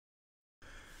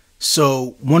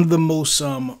So one of the most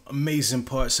amazing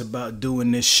parts about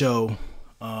doing this show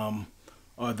are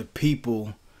the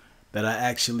people that I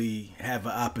actually have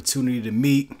an opportunity to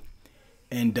meet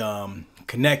and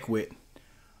connect with.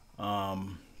 Let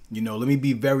me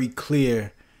be very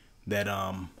clear that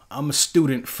I'm a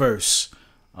student first.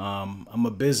 I'm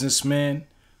a businessman,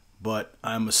 but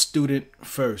I'm a student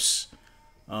first.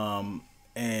 And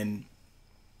in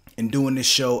doing this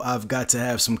show, I've got to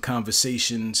have some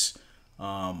conversations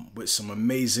with some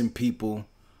amazing people,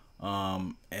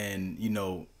 and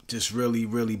just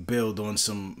really build on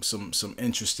some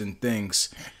interesting things.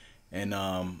 And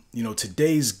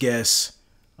today's guest,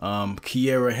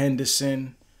 Kierra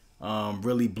Henderson,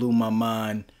 really blew my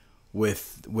mind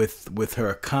with her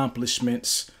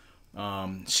accomplishments.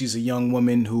 She's a young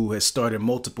woman who has started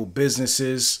multiple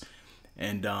businesses,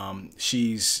 and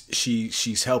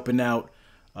she's helping out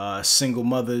single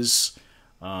mothers,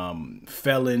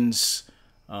 felons.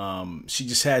 She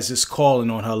just has this calling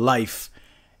on her life,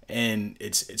 and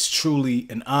it's truly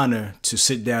an honor to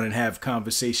sit down and have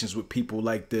conversations with people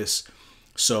like this.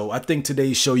 So I think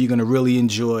today's show you're gonna really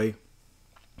enjoy.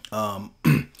 I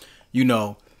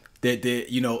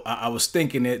was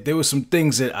thinking that there were some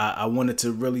things that I wanted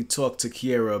to really talk to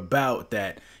Kierra about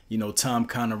that, time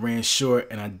kind of ran short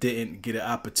and I didn't get an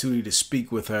opportunity to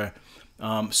speak with her.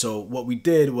 So what we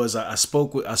did was I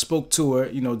spoke to her,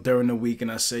 during the week,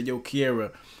 and I said, yo,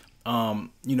 Kierra,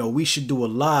 we should do a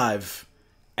live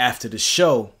after the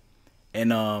show,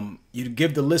 and you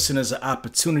give the listeners an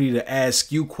opportunity to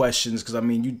ask you questions, because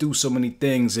you do so many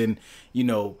things, and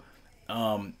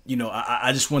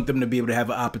I just want them to be able to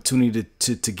have an opportunity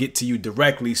to get to you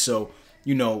directly. So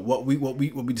what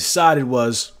we decided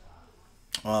was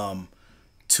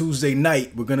Tuesday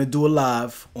night we're gonna do a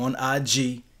live on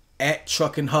IG at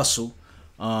Truck and Hustle,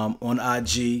 on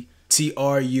IG,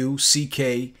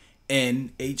 TruckNHustle,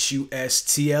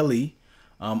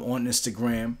 on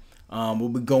Instagram. We'll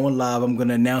be going live. I'm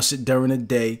gonna announce it during the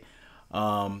day,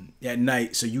 at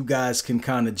night, so you guys can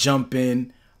kind of jump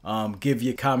in, give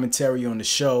your commentary on the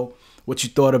show, what you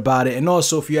thought about it, and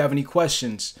also if you have any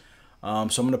questions. So I'm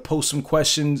gonna post some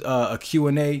questions, a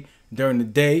Q&A during the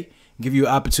day, give you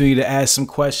an opportunity to ask some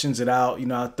questions that I'll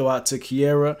throw out to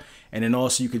Kierra, and then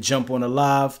also you could jump on a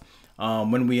live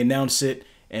when we announce it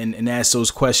and ask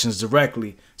those questions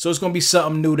directly. So it's gonna be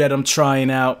something new that I'm trying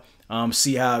out,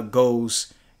 see how it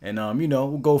goes, and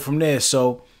we'll go from there.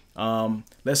 So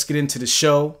let's get into the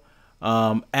show.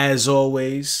 As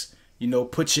always,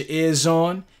 put your ears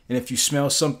on, and if you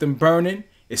smell something burning,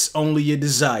 it's only your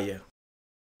desire.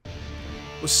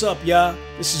 What's up, y'all?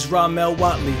 This is Ramel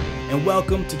Watley, and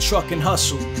welcome to Truck and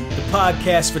Hustle, the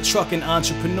podcast for trucking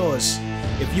entrepreneurs.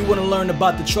 If you want to learn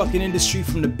about the trucking industry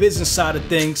from the business side of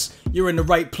things, you're in the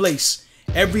right place.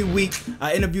 Every week,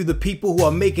 I interview the people who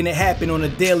are making it happen on a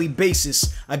daily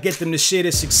basis. I get them to share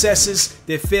their successes,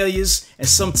 their failures, and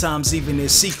sometimes even their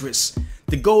secrets.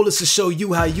 The goal is to show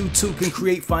you how you too can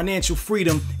create financial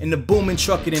freedom in the booming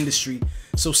trucking industry.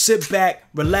 So sit back,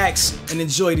 relax, and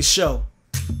enjoy the show.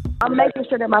 I'm making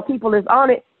sure that my people is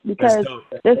on it, because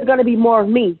there's going to be more of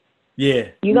me. Yeah.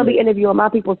 You're going to be interviewing my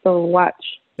people, so watch.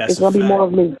 It's going to be more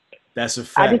of me. That's a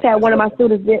fact. I just had one of my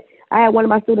students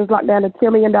lock down a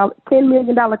 $10 million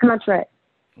contract.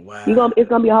 Wow. It's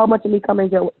going to be a whole bunch of me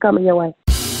coming your way.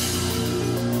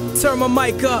 Turn my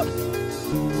mic up.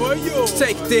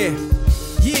 Take it there.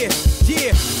 Yeah.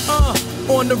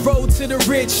 On the road to the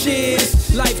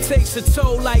riches, life takes a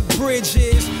toll like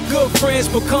bridges. Good friends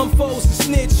become foes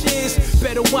and snitches.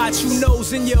 Better watch who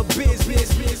knows in your business.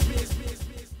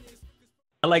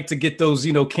 I like to get those,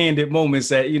 candid moments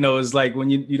that, it's like when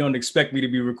you don't expect me to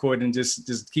be recording,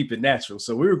 just keep it natural.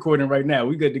 So we're recording right now.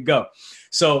 We're good to go.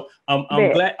 So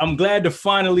I'm glad to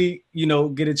finally,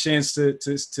 get a chance to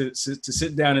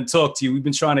sit down and talk to you. We've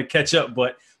been trying to catch up,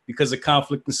 but because of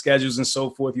conflicting schedules and so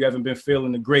forth, you haven't been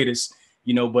feeling the greatest,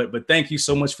 but thank you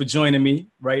so much for joining me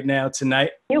right now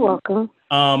tonight. You're welcome.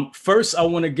 First, I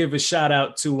want to give a shout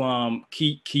out to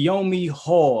Kiyomi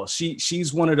Hall.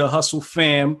 She's one of the Hustle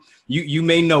fam. You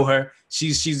may know her.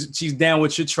 She's down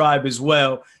with your tribe as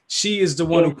well. She is the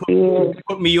one who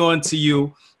put me on to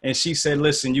you, and she said,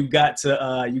 "Listen, you got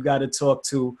to talk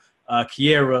to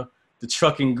Kierra, the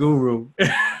trucking guru."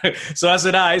 So I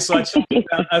said, all right. So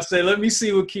I said, let me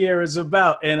see what Kierra's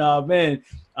about. And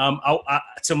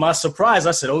to my surprise,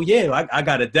 I said, oh yeah, I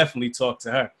got to definitely talk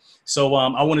to her. So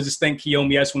I want to just thank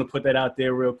Kiyomi. I just want to put that out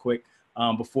there real quick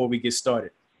before we get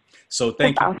started. So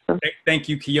thank you. Awesome. Thank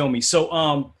you, Kiyomi.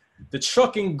 So the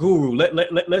trucking guru,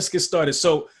 let's get started.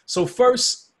 So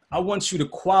first, I want you to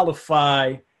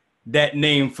qualify that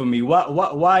name for me.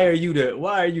 Why are you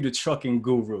the trucking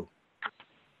guru?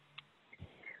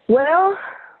 Well,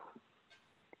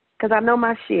 because I know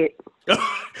my shit.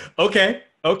 Okay.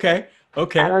 I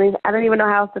don't even know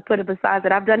how else to put it besides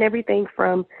that. I've done everything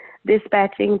from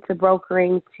dispatching to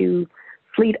brokering to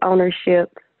fleet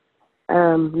ownership,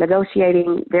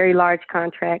 negotiating very large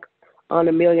contracts on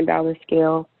 $1 million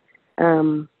scale.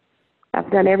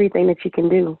 I've done everything that you can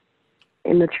do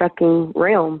in the trucking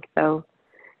realm. So,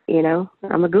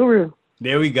 I'm a guru.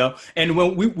 There we go. And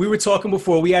when we were talking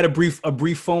before, we had a brief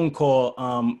phone call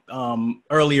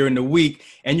earlier in the week,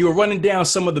 and you were running down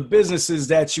some of the businesses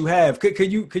that you have.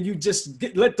 Could you just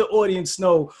let the audience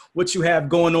know what you have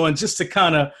going on, just to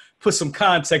kind of put some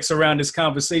context around this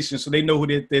conversation, so they know who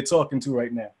they're talking to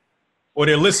right now, or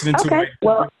they're listening to right now.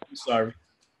 Well, I'm sorry.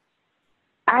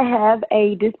 I have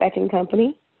a dispatching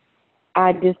company.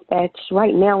 I dispatch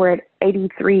right now. We're at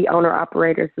 83 owner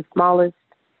operators. The smallest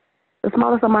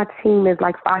on my team is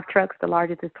like 5 trucks. The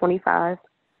largest is 25.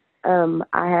 I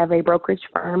have a brokerage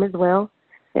firm as well,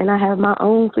 and I have my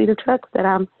own fleet of trucks that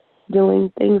I'm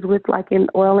doing things with, like in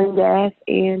oil and gas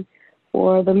and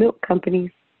for the milk companies.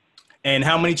 And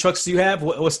how many trucks do you have?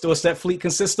 What's that fleet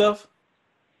consist of?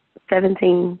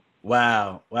 17.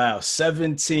 Wow.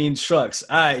 17 trucks.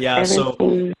 All right, y'all.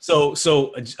 17. So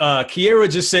Kierra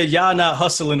just said y'all not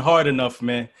hustling hard enough,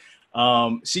 man.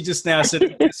 She just now said a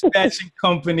dispatching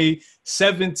company,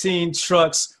 17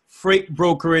 trucks, freight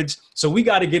brokerage. So we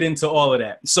got to get into all of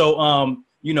that. So,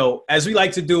 as we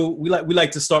like to do, we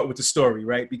like to start with the story,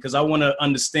 right? Because I want to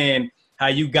understand how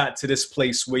you got to this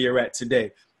place where you're at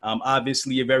today.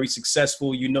 Obviously you're very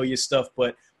successful, your stuff,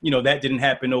 but that didn't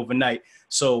happen overnight.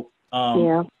 So,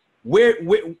 how,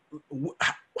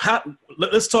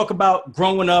 let's talk about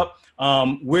growing up.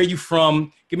 Where you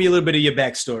from? Give me a little bit of your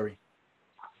backstory.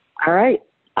 All right.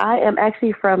 I am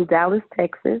actually from Dallas,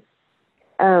 Texas.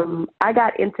 I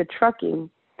got into trucking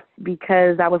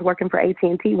because I was working for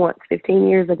AT&T once 15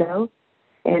 years ago.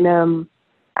 And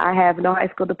I have no high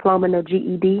school diploma, no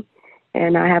GED,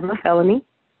 and I have a felony,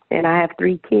 and I have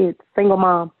 3 kids, single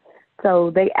mom.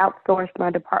 So they outsourced my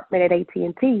department at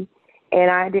AT&T, and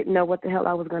I didn't know what the hell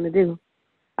I was going to do.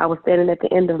 I was standing at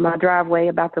the end of my driveway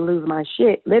about to lose my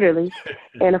shit, literally,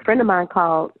 and a friend of mine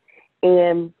called,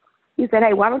 and he said,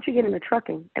 "Hey, why don't you get into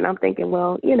trucking?" And I'm thinking,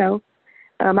 well,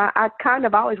 I kind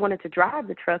of always wanted to drive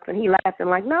the trucks. And he laughed and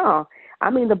like, "No, I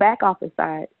mean the back office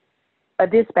side, a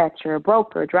dispatcher, a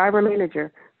broker, driver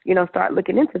manager, start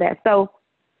looking into that." So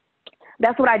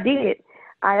that's what I did.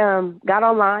 I got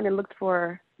online and looked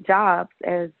for jobs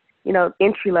as,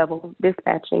 entry level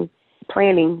dispatching,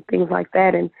 planning, things like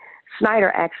that. And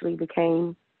Schneider actually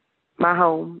became my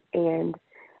home. And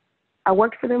I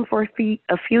worked for them for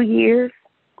a few years.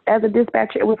 As a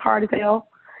dispatcher, it was hard as hell,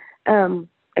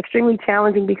 extremely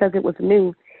challenging because it was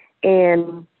new.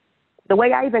 And the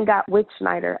way I even got with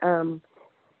Schneider,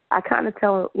 I kind of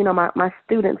tell, my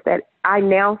students that I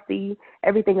now see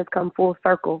everything has come full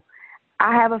circle.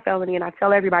 I have a felony, and I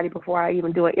tell everybody before I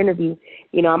even do an interview,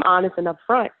 I'm honest and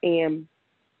upfront. And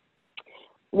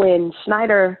when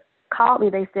Schneider called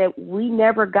me, they said, "We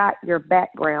never got your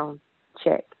background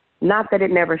check. Not that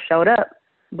it never showed up,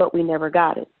 but we never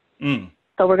got it.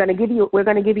 So we're going to give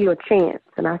you a chance."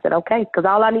 And I said, "Okay," because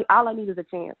all I need is a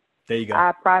chance. There you go.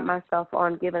 I pride myself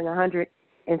on giving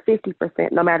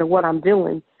 150% no matter what I'm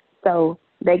doing. So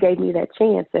they gave me that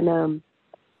chance. And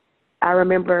I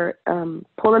remember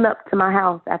pulling up to my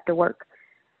house after work,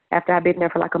 after I'd been there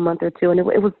for like a month or two. And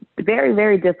it was very,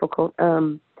 very difficult.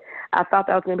 I thought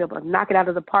that I was going to be able to knock it out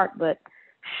of the park, but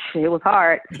it was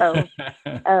hard. So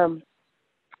I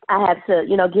had to,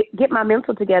 get my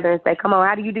mental together and say, "Come on,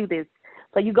 how do you do this?"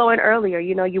 So you go in earlier,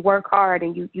 you work hard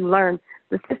and you learn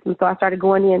the system. So I started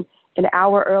going in an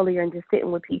hour earlier and just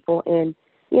sitting with people. And,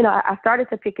 I started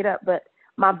to pick it up, but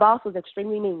my boss was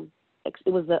extremely mean.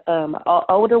 It was an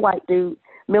older white dude,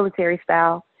 military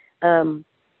style. One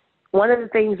of the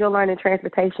things you'll learn in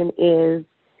transportation is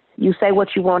you say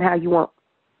what you want, how you want.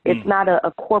 It's not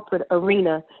a corporate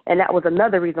arena. And that was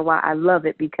another reason why I love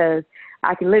it, because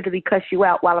I can literally cuss you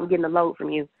out while I'm getting a load from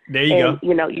you. There you go.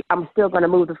 I'm still going to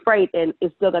move the freight and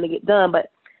it's still going to get done,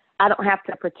 but I don't have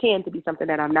to pretend to be something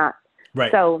that I'm not.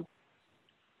 Right. So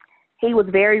he was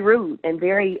very rude and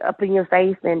very up in your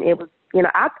face. And it was,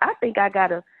 I think I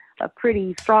got a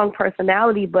pretty strong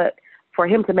personality, but for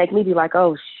him to make me be like,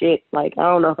 "Oh shit, like, I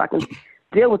don't know if I can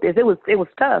deal with this." It was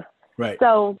tough. Right.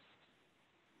 So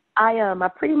I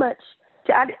pretty much,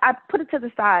 I put it to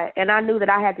the side, and I knew that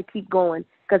I had to keep going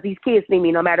because these kids need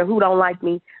me. No matter who don't like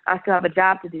me, I still have a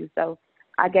job to do. So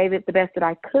I gave it the best that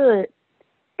I could.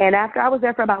 And after I was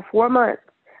there for about 4 months,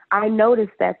 I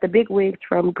noticed that the bigwigs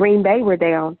from Green Bay were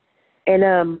down. And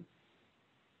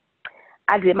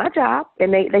I did my job,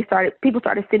 and people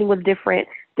started sitting with different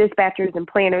dispatchers and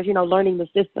planners, learning the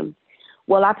systems.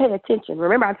 Well, I paid attention.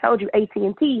 Remember, I told you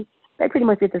AT&T, they pretty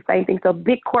much did the same thing. So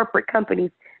big corporate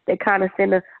companies, they kind of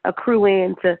send a crew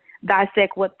in to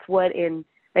dissect what's what, and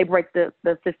they break the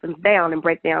systems down and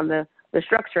break down the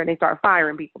structure, and they start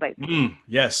firing people, basically.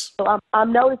 Yes. So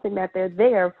I'm noticing that they're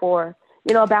there for,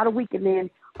 about a week, and then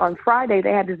on Friday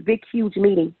they had this big, huge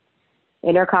meeting,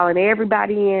 and they're calling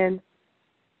everybody in.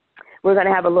 We're going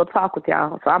to have a little talk with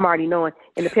y'all. So I'm already knowing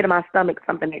in the pit of my stomach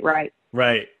something ain't right.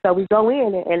 Right. So we go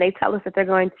in, and they tell us that they're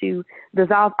going to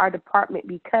dissolve our department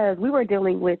because we were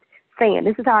dealing with sand.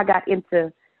 This is how I got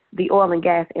into the oil and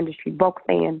gas industry, bulk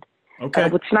sand,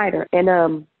 with Schneider.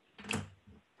 And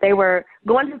they were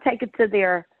going to take it to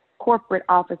their corporate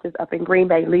offices up in Green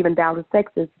Bay, leaving Dallas,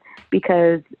 Texas,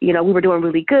 because, we were doing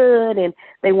really good, and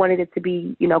they wanted it to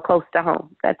be, close to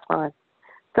home. That's fine.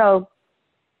 So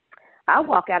I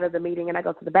walk out of the meeting, and I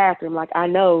go to the bathroom like, I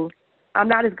know I'm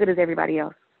not as good as everybody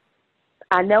else.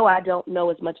 I know I don't know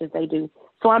as much as they do.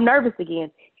 So I'm nervous again.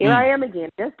 Here I am again.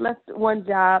 Just left one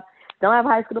job, don't have a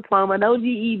high school diploma, no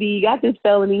GED, got this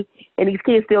felony, and these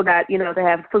kids still got, to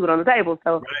have food on the table.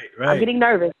 So I'm getting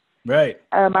nervous. Right.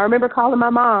 I remember calling my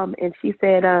mom, and she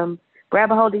said,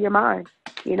 grab a hold of your mind.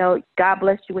 God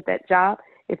blessed you with that job.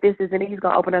 If this isn't it, he's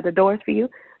going to open other doors for you.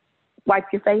 Wipe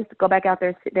your face, go back out there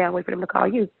and sit down, wait for them to call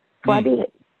you. So I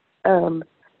did. I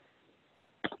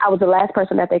was the last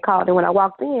person that they called. And when I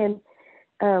walked in,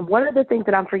 one of the things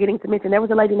that I'm forgetting to mention, there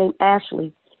was a lady named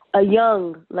Ashley, a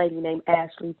young lady named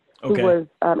Ashley, who was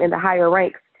in the higher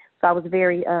ranks. So I was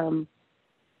very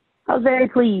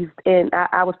pleased, and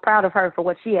I was proud of her for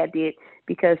what she had did,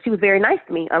 because she was very nice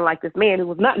to me, unlike this man who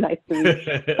was not nice to me.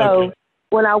 So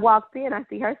when I walked in, I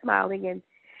see her smiling, and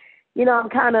I'm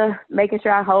kind of making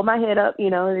sure I hold my head up.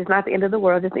 It's not the end of the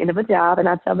world, it's the end of a job. And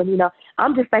I tell them,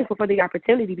 I'm just thankful for the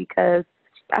opportunity, because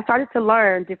I started to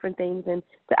learn different things, and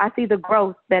I see the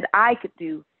growth that I could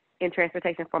do in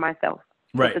transportation for myself.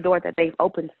 Right. With the door that they've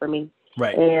opened for me.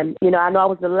 Right. And, I know I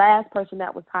was the last person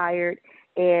that was hired,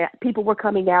 and people were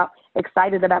coming out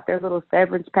excited about their little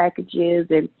severance packages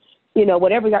and,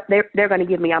 whatever they're going to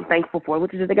give me, I'm thankful for,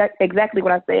 which is exactly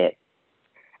what I said.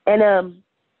 And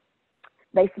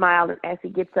they smiled as he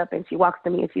gets up, and she walks to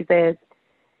me and she says,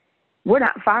 "We're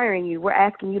not firing you. We're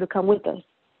asking you to come with us."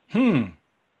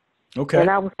 Okay. And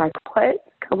I was like, "What?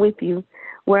 Come with you?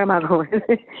 Where am I going?"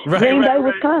 Green Bay,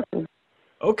 Wisconsin.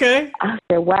 Okay. I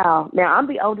said, wow. Now, I'm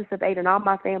the oldest of 8, and all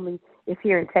my family is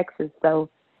here in Texas. So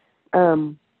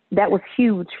that was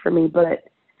huge for me. But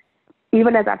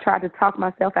even as I tried to talk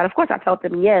myself out, of course, I told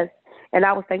them yes, and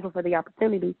I was thankful for the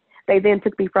opportunity. They then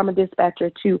took me from a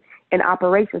dispatcher to an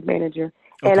operations manager.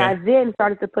 And I then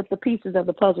started to put the pieces of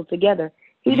the puzzle together.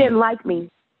 He didn't like me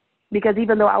because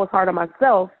even though I was hard on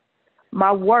myself,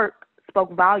 my work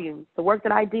spoke volumes. The work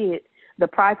that I did, the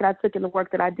pride that I took in the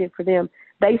work that I did for them,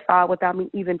 they saw it without me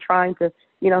even trying to,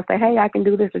 say, hey, I can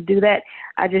do this or do that.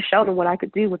 I just showed them what I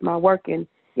could do with my work, and,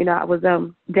 I was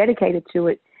dedicated to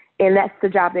it. And that's the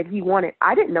job that he wanted.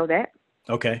 I didn't know that.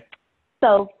 Okay.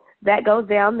 So that goes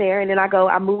down there, and then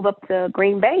I move up to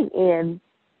Green Bay, and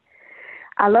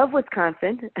I love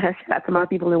Wisconsin. Shout out to my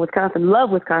people in Wisconsin.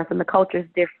 Love Wisconsin. The culture is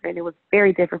different. It was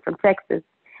very different from Texas.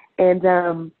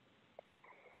 And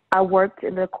I worked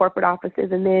in the corporate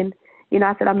offices, and then,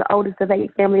 I said I'm the oldest of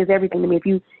 8. Family is everything to me. If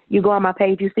you go on my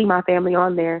page, you see my family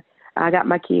on there. I got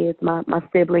my kids, my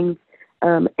siblings,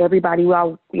 everybody who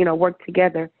all, worked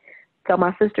together. So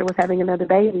my sister was having another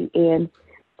baby, and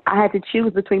I had to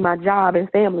choose between my job and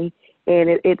family.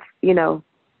 And it's,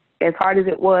 as hard as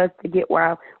it was to get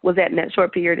where I was at in that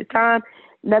short period of time,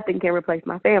 nothing can replace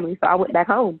my family. So I went back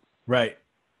home. Right.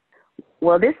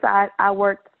 Well, this side, I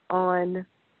worked on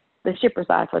the shipper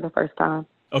side for the first time.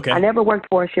 Okay. I never worked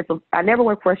for a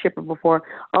shipper before,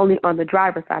 only on the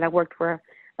driver side. I worked for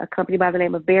a company by the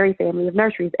name of Berry Family of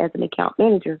Nurseries as an account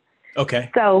manager. Okay.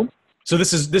 So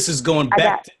this is going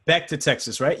back to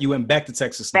Texas, right? You went back to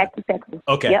Texas now. Back to Texas.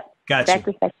 Okay. Yep. Gotcha. Back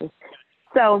to Texas.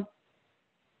 So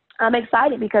I'm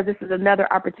excited because this is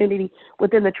another opportunity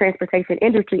within the transportation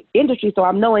industry. So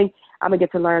I'm knowing I'm going to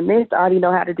get to learn this. I already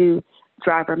know how to do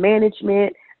driver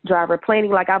management, driver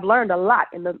planning. Like, I've learned a lot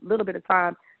in the little bit of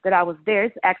time that I was there.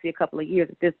 It's actually a couple of years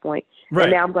at this point. Right.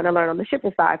 And now I'm going to learn on the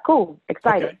shipper side. Cool.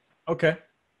 Excited. Okay.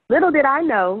 Little did I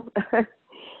know,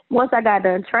 once I got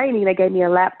done training, they gave me a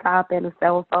laptop and a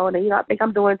cell phone. And, I think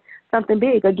I'm doing something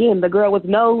big. Again, the girl with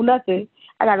nothing.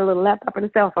 I got a little laptop and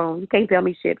a cell phone. You can't tell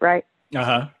me shit, right?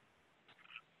 Uh-huh.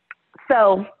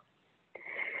 So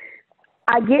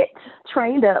I get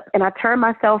trained up, and I turn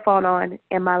my cell phone on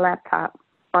and my laptop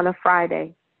on a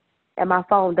Friday, and my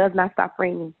phone does not stop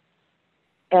ringing.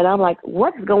 And I'm like,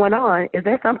 what's going on? Is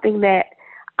there something that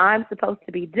I'm supposed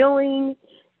to be doing?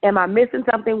 Am I missing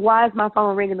something? Why is my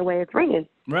phone ringing the way it's ringing?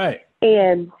 Right.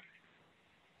 And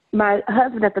my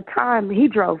husband at the time, he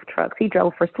drove trucks. He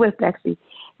drove for Swift, actually.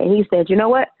 And he said, you know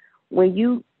what? When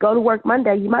you go to work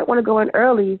Monday, you might want to go in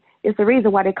early. It's the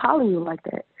reason why they're calling you like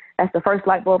that. That's the first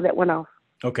light bulb that went off.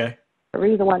 Okay. The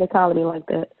reason why they're calling me like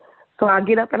that. So I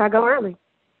get up and I go early.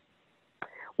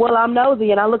 Well, I'm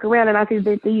nosy, and I look around and I see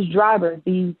that these drivers,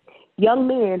 these young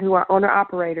men who are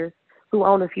owner-operators, who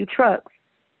own a few trucks,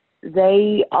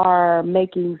 they are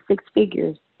making six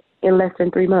figures in less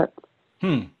than 3 months.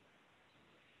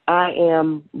 I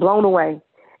am blown away.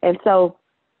 And so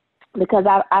because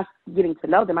I getting to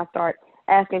know them, I start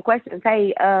asking questions.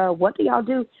 Hey, what do y'all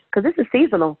do? Because this is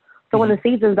seasonal. So when the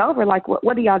season's over, like,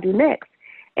 what do y'all do next?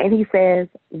 And he says,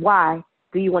 why?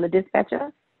 Do you want to dispatch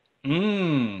us?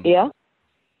 Yeah.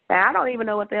 Now, I don't even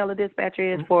know what the hell a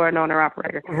dispatcher is for an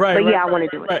owner-operator. Right, but, right, I want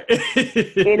to do it.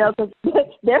 Right. You know, cause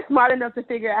they're smart enough to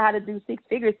figure out how to do six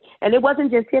figures. And it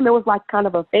wasn't just him. It was like kind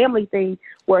of a family thing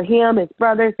where him, his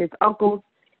brothers, his uncles,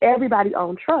 everybody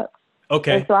owned trucks.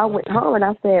 Okay. And so I went home and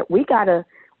I said, we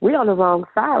on the wrong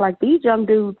side. Like, these young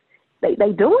dudes, they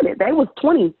doing it. They was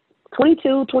 20,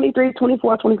 22, 23,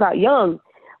 24, 25, young.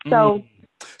 So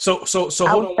So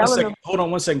hold on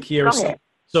one second, Kierra.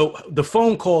 So the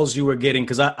phone calls you were getting,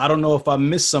 because I don't know if I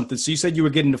missed something. So you said you were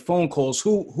getting the phone calls.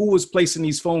 Who was placing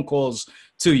these phone calls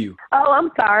to you? Oh,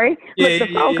 I'm sorry. Yeah, Look,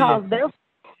 the phone calls,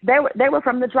 they were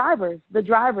from the drivers. The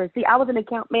drivers. See, I was an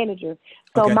account manager.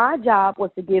 So my job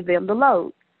was to give them the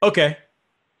load. Okay.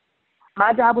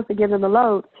 My job was to give them the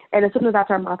load. And as soon as I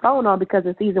turned my phone on, because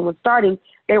the season was starting,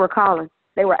 they were calling.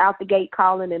 They were out the gate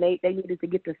calling, and they needed to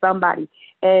get to somebody.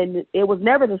 And it was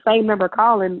never the same number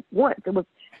calling once. It was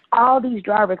all these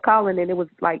drivers calling, and it was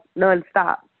like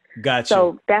nonstop. Gotcha.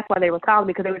 So that's why they were calling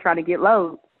me, because they were trying to get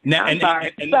loads. Now, no,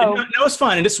 it's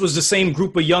fine. And this was the same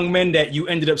group of young men that you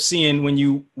ended up seeing when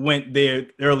you went there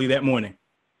early that morning.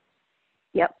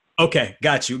 Yep. Okay,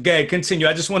 got you. Go ahead, continue.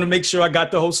 I just want to make sure I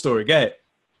got the whole story. Go ahead.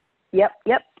 Yep.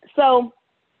 So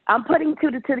I'm putting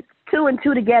two and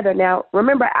two together now.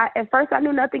 Remember, at first I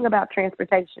knew nothing about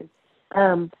transportation.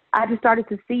 I just started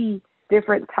to see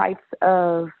different types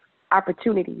of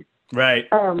opportunities. Right.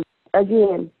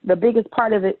 Again, the biggest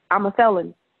part of it, I'm a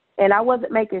felon, and I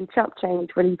wasn't making chump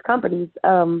change for these companies.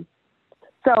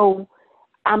 So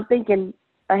I'm thinking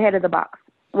ahead of the box.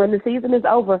 When the season is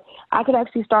over, I could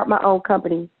actually start my own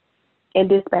company and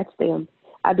dispatch them.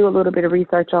 I do a little bit of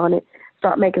research on it,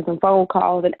 start making some phone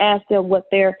calls and ask them what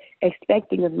they're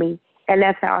expecting of me. And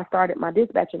that's how I started my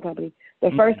dispatching company.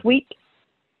 The first week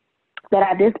that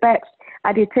I dispatched,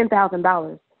 I did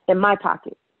 $10,000 in my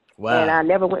pocket. Wow. And I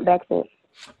never went back since.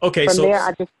 Okay. From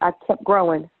there, I kept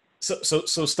growing. So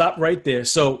stop right there.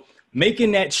 So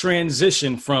making that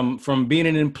transition from being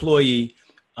an employee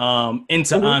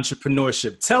into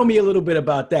entrepreneurship. Tell me a little bit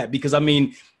about that, because I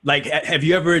mean, like, have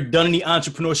you ever done any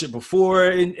entrepreneurship before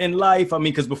in life? I mean,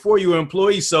 because before you were an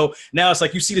employee, so now it's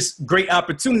like you see this great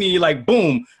opportunity, you're like,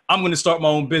 boom, I'm going to start my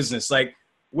own business. Like,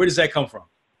 where does that come from?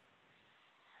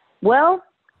 Well,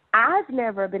 I've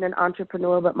never been an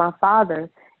entrepreneur, but my father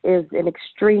is an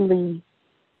extremely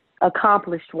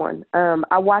accomplished one.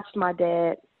 I watched my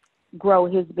dad grow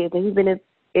his business. He's been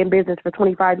in business for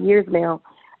 25 years now.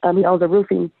 He owns a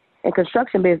roofing and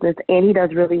construction business, and he does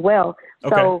really well.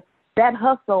 Okay. So that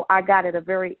hustle I got at a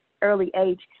very early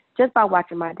age just by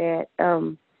watching my dad.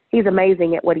 He's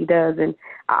amazing at what he does, and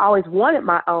I always wanted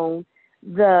my own.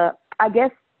 I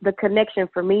guess the connection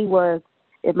for me was,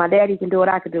 if my daddy can do it,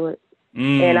 I could do it.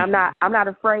 And I'm not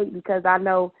afraid, because I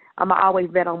know I'm going to always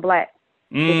bet on black.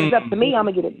 If it's up to me, I'm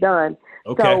going to get it done.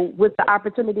 Okay. So with the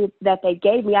opportunity that they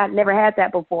gave me, I never had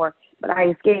that before, but I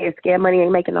ain't scared. Scared money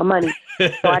ain't making no money. So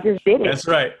I just did it. That's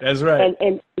right.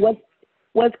 And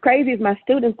what's crazy is my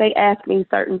students, they ask me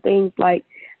certain things like,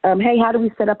 hey, how do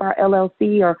we set up our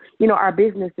LLC or, our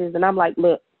businesses? And I'm like,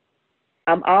 look,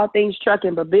 I'm all things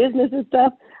trucking, but business and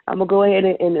stuff, I'm going to go ahead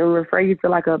and refer you to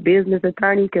like a business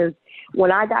attorney, because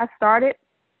when I got started,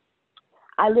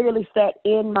 I literally sat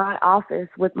in my office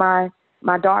with my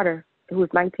daughter, who is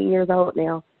 19 years old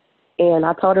now. And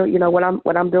I told her, what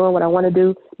I'm doing, what I want to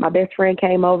do. My best friend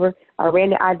came over. I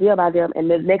ran the idea by them. And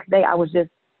the next day I was just,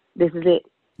 this is it.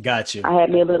 Got you. I had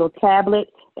me a little tablet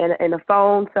and a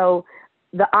phone. So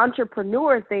the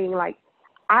entrepreneur thing, like,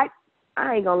 I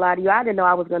ain't gonna lie to you, I didn't know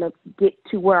I was going to get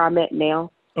to where I'm at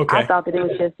now. Okay. I thought that it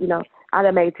was just, I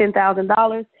done made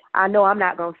 $10,000. I know I'm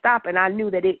not going to stop. And I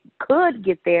knew that it could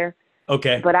get there.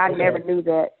 Okay. But I never knew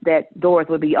that doors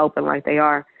would be open like they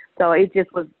are. So it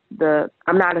just was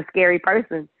I'm not a scary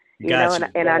person. You know,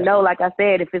 and I know, like I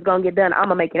said, if it's gonna get done, I'm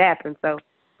gonna make it happen. So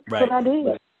that's what I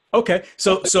did. Okay,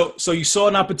 so you saw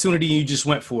an opportunity and you just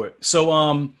went for it. So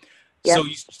so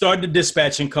you started a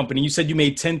dispatching company. You said you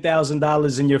made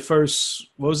 $10,000 in your first,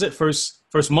 what was it? First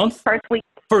month? First week.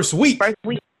 First week.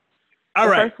 All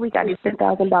right. First week I did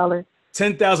 $10,000.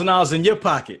 $10,000 in your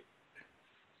pocket.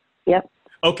 Yep.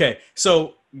 Okay,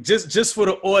 so just for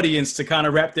the audience to kind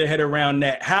of wrap their head around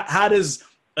that, how does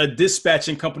a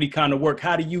dispatching company kind of work?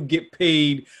 How do you get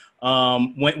paid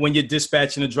when you're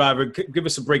dispatching a driver? Give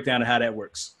us a breakdown of how that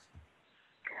works.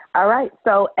 All right.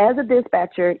 So as a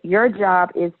dispatcher, your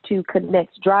job is to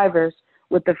connect drivers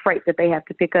with the freight that they have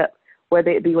to pick up, whether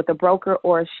it be with a broker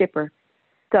or a shipper.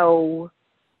 So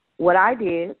what I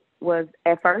did was,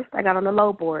 at first I got on the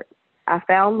load board. I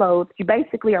found loads. You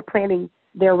basically are planning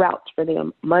their routes for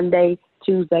them: Monday,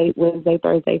 Tuesday, Wednesday,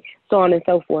 Thursday, so on and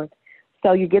so forth.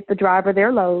 So you get the driver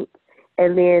their loads,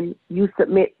 and then you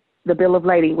submit the bill of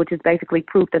lading, which is basically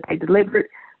proof that they delivered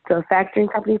to a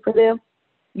factoring company for them.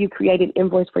 You create an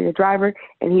invoice for your driver,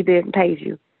 and he then pays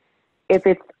you. If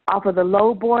it's off of the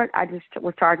load board, I just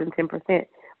was charging 10%.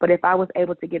 But if I was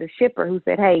able to get a shipper who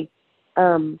said, hey,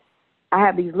 I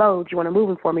have these loads, you want to move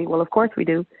them for me? Well, of course we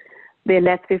do. Then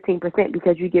that's 15%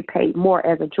 because you get paid more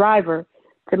as a driver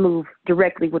to move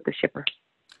directly with the shipper.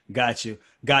 Got you.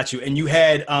 And you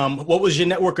had, what was your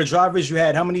network of drivers? You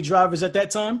had how many drivers at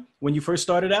that time when you first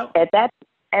started out? At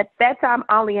that time,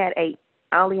 I only had 8.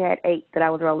 I only had 8 that I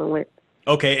was rolling with.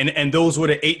 Okay, and those were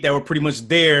the 8 that were pretty much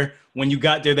there when you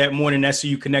got there that morning. That's who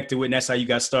you connected with, and that's how you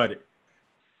got started.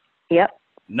 Yep.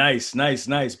 Nice.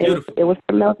 Beautiful. It was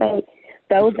from those 8.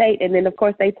 Those 8, and then, of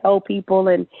course, they told people,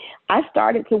 and I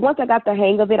started to, once I got the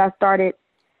hang of it, I started,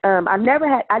 I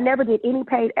never did any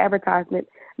paid advertisement,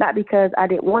 not because I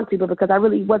didn't want to, but because I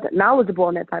really wasn't knowledgeable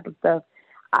on that type of stuff.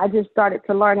 I just started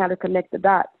to learn how to connect the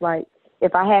dots. Like,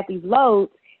 if I had these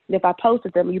loads, and if I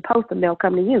posted them, you post them, they'll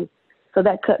come to you. So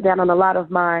that cut down on a lot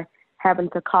of my having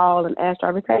to call and ask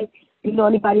drivers, hey, do you know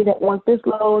anybody that wants this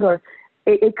load? Or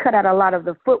it cut out a lot of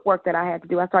the footwork that I had to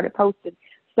do. I started posting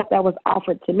stuff that was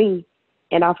offered to me.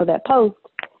 And off of that post,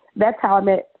 that's how I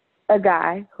met a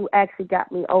guy who actually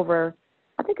got me over,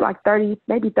 I think like 30,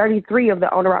 maybe 33 of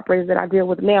the owner-operators that I deal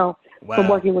with now from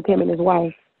working with him and his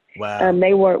wife. Wow.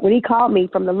 They were, when he called me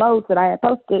from the loads that I had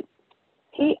posted,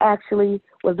 he actually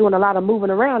was doing a lot of moving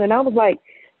around. And I was like,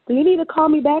 do you need to call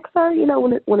me back, sir? You know,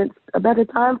 when it's a better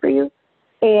time for you?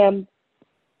 And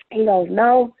he goes,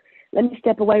 no, let me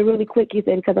step away really quick. He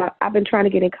said, because I've been trying to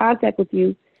get in contact with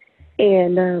you.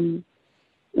 And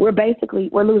we're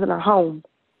losing our home.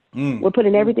 We're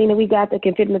putting everything that we got that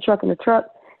can fit in the truck.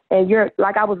 And you're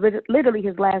like, I was literally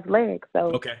his last leg.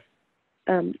 So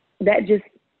that just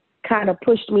kind of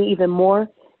pushed me even more,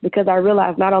 because I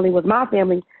realized not only was my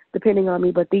family depending on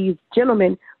me, but these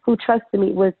gentlemen who trusted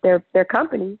me with their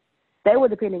company, they were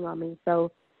depending on me.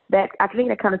 So I think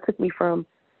that kind of took me from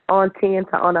on 10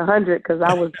 to on 100, because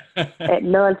I was at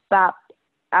nonstop.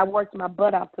 I worked my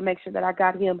butt off to make sure that I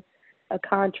got him a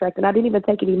contract, and I didn't even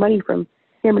take any money from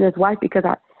him and his wife, because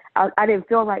I didn't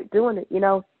feel right doing it. You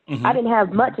know, I didn't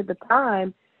have much at the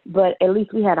time, but at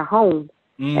least we had a home,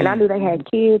 and I knew they had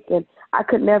kids, and I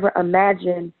could never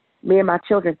imagine me and my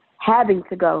children having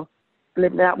to go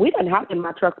live. Now, we didn't hop in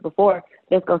my trucks before.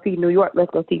 Let's go see New York.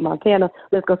 Let's go see Montana.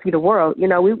 Let's go see the world. You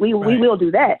know, we will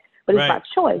do that, but it's by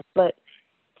choice. But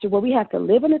where we have to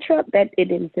live in a truck, that it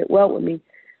didn't sit well with me.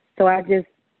 So I just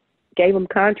gave him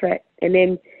contract, and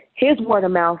then his word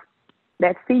of mouth,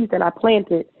 that seed that I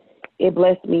planted, it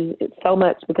blessed me so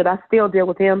much, because I still deal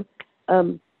with him.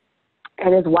 And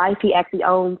his wife, he actually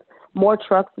owns more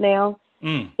trucks now.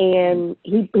 And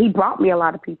he brought me a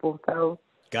lot of people. So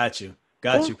got you.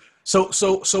 So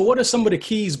what are some of the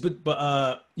keys,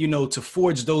 to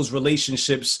forge those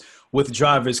relationships with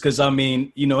drivers? Because I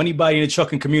mean, anybody in the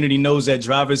trucking community knows that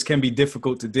drivers can be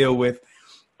difficult to deal with.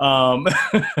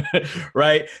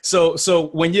 Right. So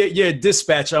when you're a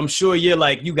dispatcher, I'm sure you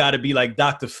got to be like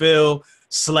Dr. Phil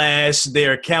 /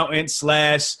 their accountant /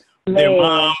 their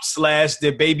mom /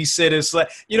 their babysitter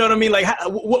 / you know what I mean? Like,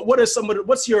 what are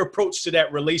what's your approach to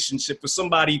that relationship with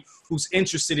somebody who's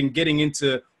interested in getting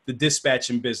into the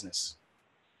dispatching business?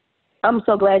 I'm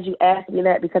so glad you asked me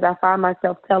that, because I find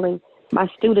myself telling my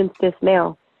students this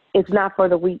now. It's not for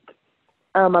the weak.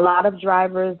 A lot of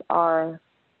drivers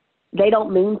they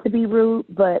don't mean to be rude,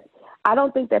 but I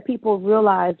don't think that people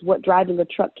realize what driving a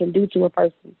truck can do to a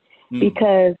person,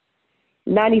 because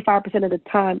 95% of the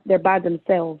time they're by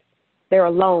themselves. They're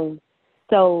alone.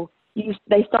 So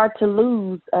they start to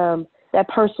lose that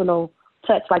personal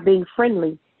touch, like being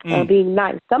friendly, being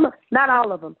nice. Not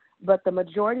all of them, but the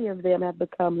majority of them have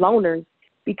become loners,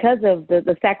 because of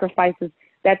the sacrifices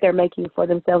that they're making for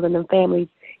themselves and their families,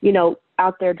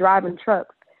 out there driving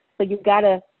trucks. So you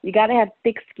gotta have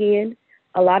thick skin.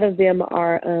 A lot of them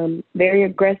are very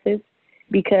aggressive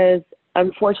because,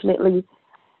 unfortunately,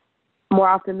 more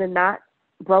often than not,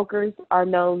 brokers are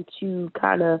known to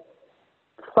kind of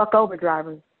fuck over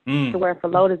drivers. To where if a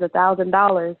load is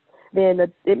 $1,000, then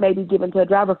it may be given to a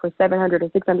driver for $700 or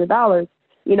 $600.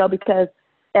 Because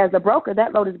as a broker,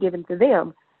 that load is given to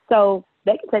them, so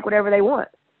they can take whatever they want.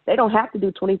 They don't have to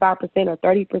do 25% or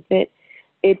 30%.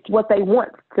 It's what they want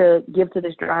to give to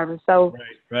this driver. So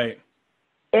right.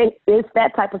 It's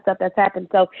that type of stuff that's happened.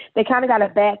 So they kind of got a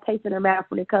bad taste in their mouth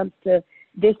when it comes to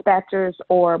dispatchers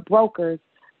or brokers.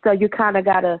 So you kind of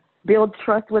got to build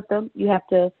trust with them. You have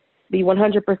to be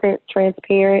 100%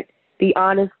 transparent, be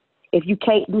honest. If you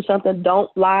can't do something, don't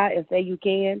lie and say you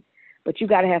can. But you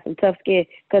got to have some tough skin,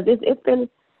 because it's been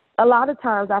a lot of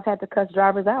times I've had to cuss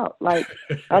drivers out. Like,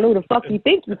 I know who the fuck you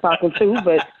think you're talking to,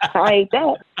 but I ain't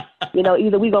that.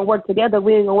 Either we going to work together, or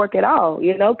we ain't going to work at all,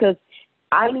 because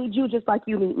I need you just like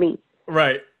you need me.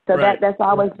 Right. So right. that's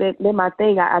always been my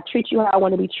thing. I treat you how I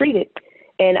want to be treated.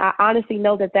 And I honestly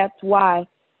know that's why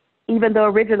even the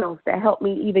originals that helped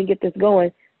me even get this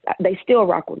going, they still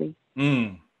rock with me.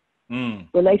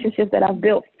 Relationships that I've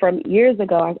built from years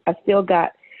ago, I still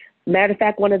got. Matter of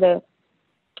fact, one of the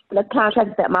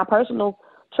contracts that my personal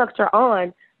trucks are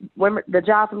on, when the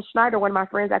job from Schneider, one of my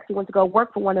friends actually went to go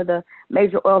work for one of the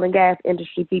major oil and gas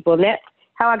industry people. And that's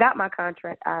how I got my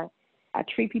contract. I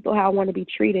treat people how I want to be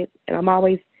treated, and I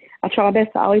try my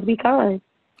best to always be kind.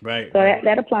 Right. So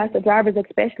that applies to drivers,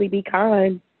 especially. Be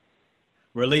kind.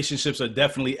 Relationships are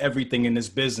definitely everything in this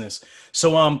business.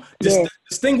 So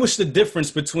distinguish the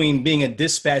difference between being a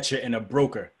dispatcher and a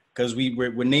broker, because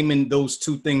we're naming those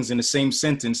two things in the same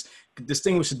sentence.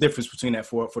 Distinguish the difference between that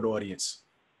for the audience.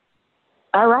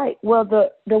 All right. Well,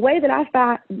 the way that I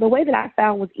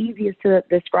found was easiest to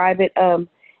describe it,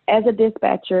 as a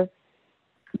dispatcher.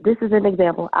 This is an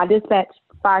example. I dispatch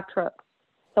 5 trucks,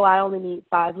 so I only need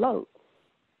 5 loads.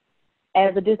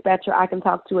 As a dispatcher, I can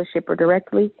talk to a shipper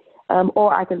directly,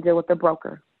 or I can deal with the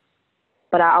broker.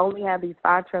 But I only have these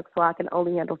 5 trucks, so I can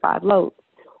only handle 5 loads.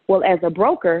 Well, as a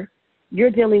broker, you're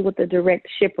dealing with the direct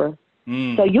shipper.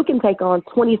 So you can take on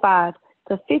 25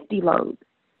 to 50 loads.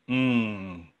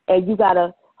 And you got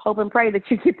to hope and pray that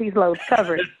you get these loads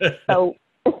covered. So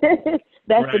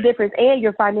that's the difference. And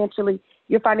you're financially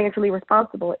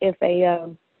responsible. If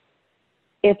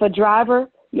a driver,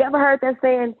 you ever heard that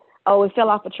saying, "Oh, it fell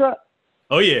off a truck"?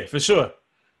 Oh yeah, for sure.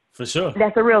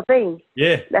 That's a real thing.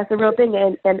 Yeah, that's a real thing.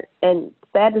 And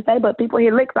sad to say, but people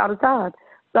hear licks all the time.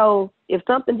 So if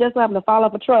something just happened to fall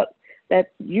off a truck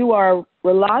that you're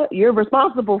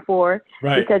responsible for,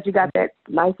 because you got that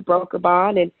nice broker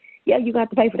bond, and you got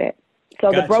to pay for that.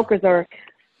 So the brokers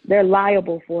they're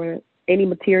liable for any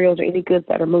materials or any goods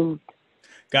that are moved.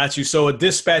 Got you. So a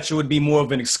dispatcher would be more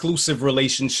of an exclusive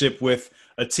relationship with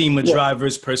a team of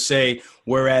drivers per se,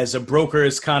 whereas a broker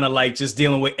is kind of like just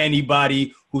dealing with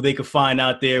anybody who they could find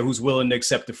out there who's willing to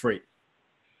accept the freight.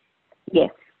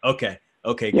 Yes. Okay.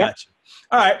 Got you.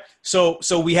 All right. So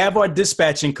we have our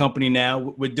dispatching company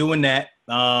now. We're doing that.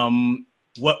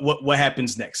 What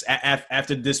happens next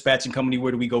after the dispatching company?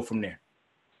 Where do we go from there?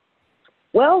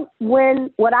 Well,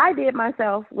 what I did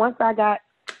myself, once I got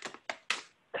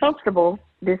comfortable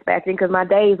dispatching, because my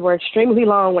days were extremely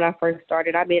long when I first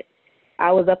started.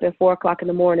 I was up at 4:00 in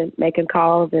the morning making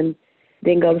calls and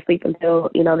didn't go to sleep until,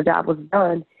 the job was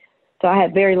done. So I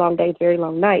had very long days, very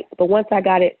long nights. But once I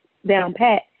got it down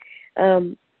pat,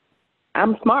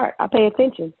 I'm smart. I pay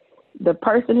attention. The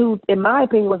person who, in my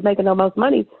opinion, was making the most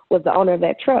money was the owner of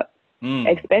that truck,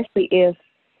 especially if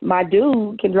my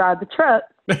dude can drive the truck.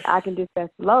 I can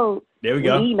dispatch the load. There we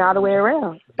go. Eating all the way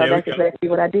around. So that's exactly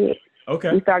what I did.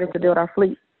 Okay. We started to build our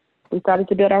fleet.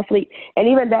 And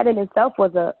even that in itself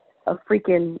was a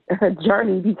freaking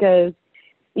journey, because,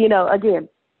 again,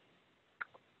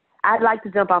 I'd like to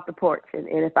jump off the porch. And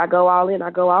if I go all in, I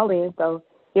go all in. So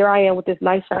here I am with this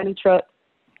nice shiny truck.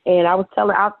 And I'll tell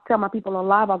my people on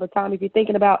live all the time, if you're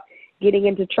thinking about getting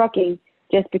into trucking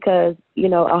just because, a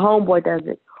homeboy does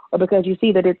it, or because you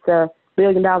see that it's a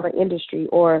 $1 billion industry,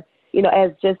 or,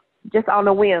 as just on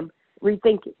a whim,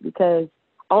 rethink it, because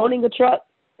owning a truck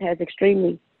has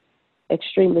extremely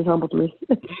humbled me.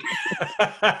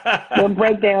 Them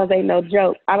breakdowns ain't no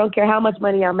joke. I don't care how much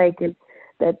money I'm making.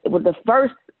 That with the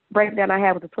first breakdown I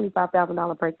had was a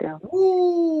 $25,000 breakdown.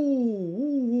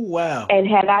 Ooh, wow! And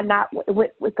had I not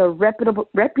with a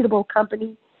reputable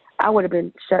company, I would have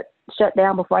been shut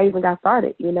down before I even got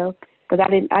started. Because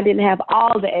I didn't have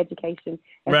all the education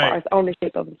as far as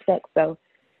ownership of the tech. So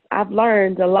I've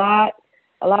learned a lot.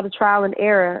 a lot of trial and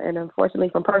error, and unfortunately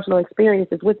from personal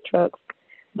experiences with trucks.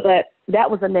 But that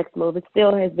was the next move. It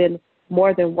still has been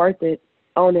more than worth it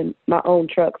owning my own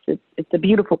trucks. It's a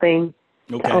beautiful thing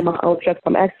to own my own trucks.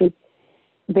 I'm actually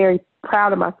very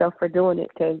proud of myself for doing it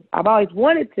because I've always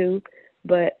wanted to,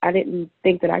 but I didn't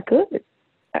think that I could.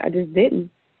 I just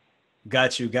didn't.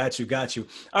 Got you.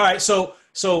 All right, so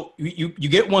you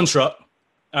get one truck.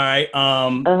 All right.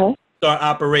 Start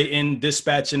operating,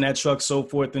 dispatching that truck, so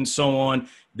forth and so on.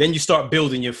 Then you start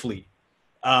building your fleet.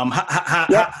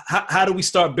 How do we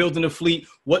start building a fleet?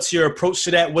 What's your approach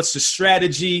to that? What's the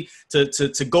strategy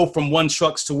to go from one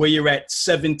trucks to where you're at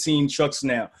 17 trucks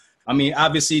now? I mean,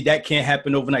 obviously that can't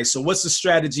happen overnight. So what's the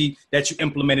strategy that you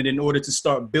implemented in order to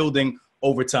start building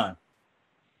over time?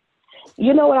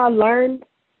 You know what I learned?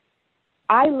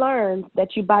 I learned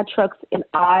that you buy trucks in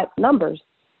odd numbers.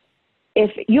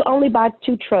 If you only buy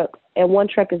 2 trucks and one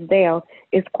truck is down,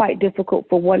 it's quite difficult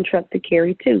for one truck to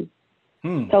carry 2.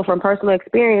 So from personal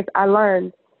experience, I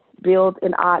learned build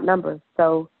in odd numbers.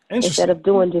 So instead of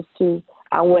doing just 2,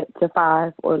 I went to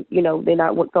 5, or, then I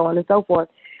went so on and so forth.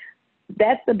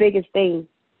 That's the biggest thing.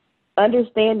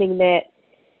 Understanding that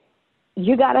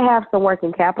you got to have some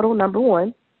working capital, number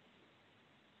one.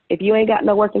 If you ain't got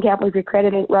no working capital, if your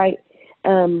credit ain't right,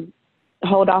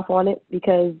 hold off on it,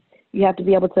 because you have to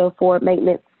be able to afford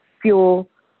maintenance, fuel,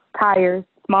 tires.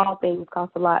 Small things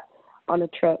cost a lot on a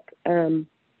truck.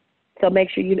 So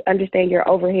make sure you understand your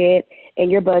overhead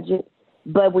and your budget.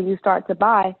 But when you start to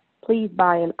buy, please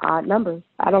buy in odd numbers.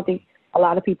 I don't think a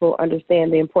lot of people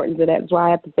understand the importance of that. That's why I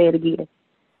have to say it again.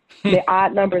 The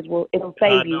odd numbers it'll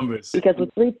save you, because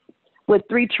with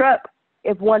 3 trucks,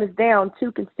 if one is down,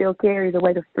 2 can still carry the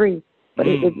weight of 3. But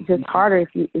it's just harder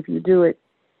if you do it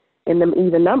in them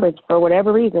even numbers for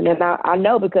whatever reason. And I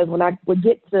know, because when I would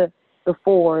get to the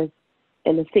 4s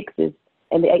and the 6s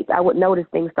and the 8s, I would notice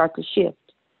things start to shift.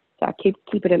 So I keep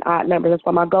it in odd numbers. That's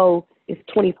why my goal is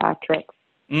 25 trucks.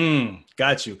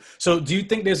 Got you. So do you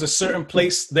think there's a certain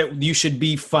place that you should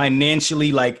be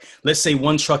financially, like, let's say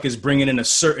one truck is bringing in a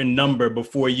certain number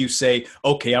before you say,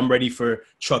 okay, I'm ready for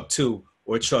truck 2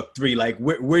 or truck 3? Like,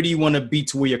 where do you want to be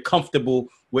to where you're comfortable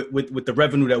with the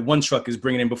revenue that one truck is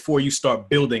bringing in before you start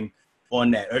building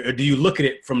on that? Or do you look at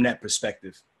it from that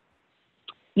perspective?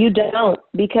 You don't,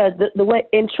 because the way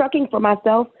in trucking for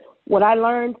myself, what I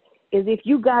learned is if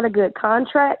you got a good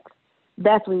contract,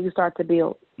 that's when you start to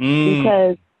build.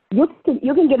 Because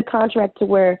you can get a contract to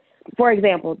where, for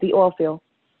example, the oil field,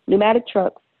 pneumatic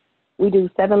trucks, we do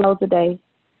 7 loads a day,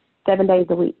 7 days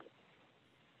a week,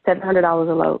 $700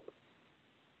 a load.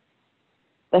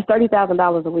 That's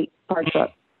 $30,000 a week per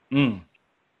truck.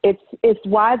 It's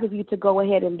wise of you to go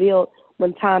ahead and build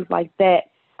when times like that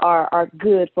are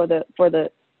good for the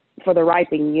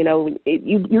ripening.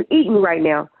 You're eating right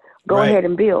now. Go ahead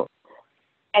and build.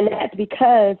 And that's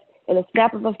because in a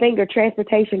snap of a finger,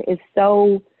 transportation is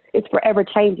it's forever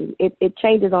changing. It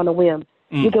changes on a whim.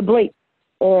 You can blink.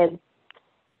 And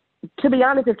to be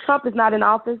honest, if Trump is not in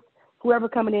office, whoever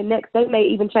coming in next, they may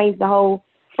even change the whole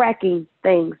fracking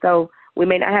thing. So we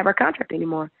may not have our contract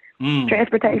anymore.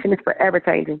 Transportation is forever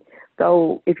changing.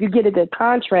 So if you get a good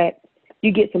contract,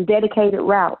 you get some dedicated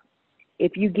routes.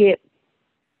 If you get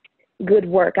good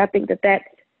work, I think that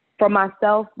for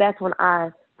myself, that's when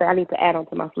I say I need to add on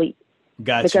to my fleet.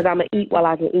 Gotcha. Because I'm going to eat while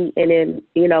I can eat, and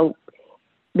then,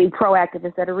 be proactive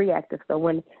instead of reactive. So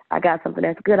when I got something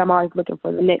that's good, I'm always looking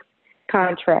for the next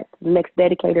contract, the next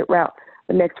dedicated route,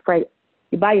 the next freight.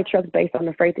 You buy your trucks based on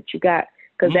the freight that you got,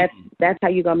 because that's how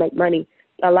you're going to make money.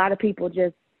 A lot of people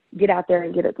just get out there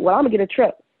and get it. Well, I'm going to get a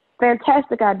truck.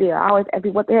 Fantastic idea. I always ask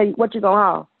people, what the hell, what you going to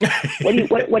haul? What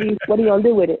are you going to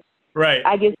do with it? Right.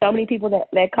 I get so many people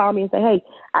that call me and say, hey,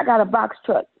 I got a box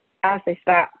truck. I say,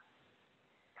 stop.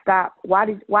 Why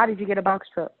did you get a box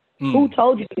truck? Who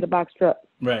told you to get a box truck?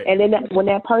 Right. And then when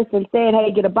that person said,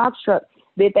 hey, get a box truck,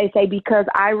 did they say, because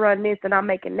I run this and I'm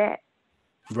making that?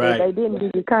 Right. If they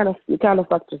didn't, you kind of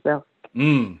fucked yourself.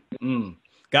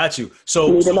 Got you. So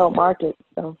you need to know market.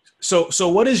 So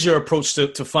what is your approach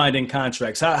to finding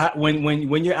contracts? How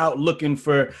when you're out looking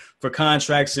for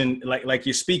contracts, and like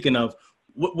you're speaking of,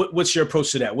 what's your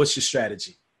approach to that? What's your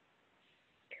strategy?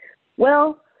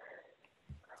 Well,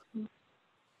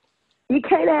 you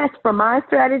can't ask for my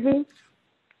strategy,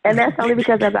 and that's only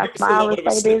because as I smile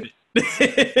and say this.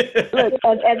 Look,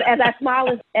 as I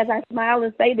smile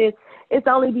and say this, it's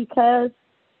only because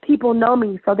people know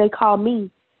me, so they call me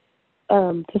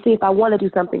to see if I want to do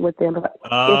something with them, if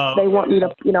they want me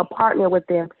to partner with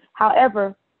them.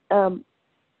 However,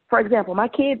 for example, my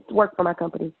kids work for my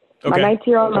company. My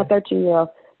 19-year-old, my 13-year-old,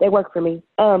 they work for me.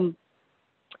 My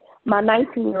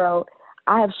 19-year-old,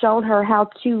 I have shown her how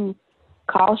to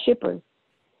call shippers.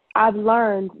 I've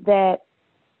learned that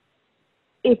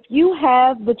if you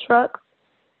have the trucks,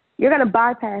 you're going to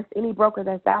bypass any broker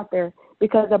that's out there,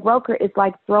 because a broker is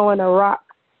like throwing a rock,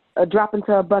 a drop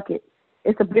into a bucket.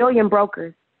 It's a billion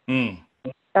brokers.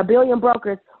 A billion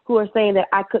brokers who are saying that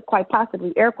I could quite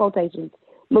possibly, air quotations,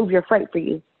 move your freight for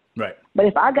you. Right. But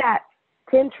if I got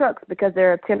 10 trucks, because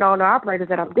there are 10 owner operators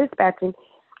that I'm dispatching,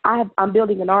 I'm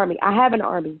building an army. I have an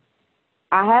army.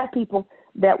 I have people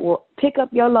that will pick up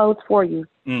your loads for you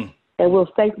and will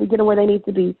safely get them where they need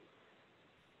to be.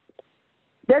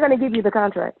 They're going to give you the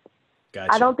contract.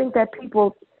 Gotcha. I don't think that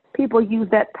people use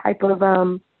that type of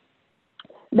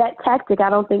that tactic. I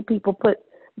don't think people put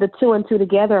the 2 and 2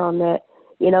 together on that.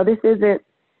 You know, this isn't.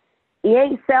 You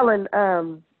ain't selling.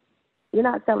 You're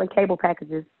not selling cable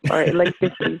packages or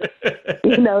electricity.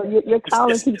 You know, you're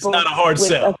calling people. It's not a hard with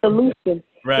sell. a solution.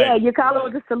 Right. Yeah, you're calling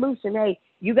with a solution. Hey,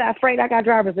 you got freight, I got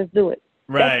drivers. Let's do it.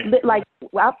 Right. Like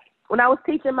when I was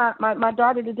teaching my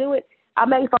daughter to do it, I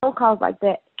made phone calls like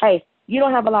that. Hey, you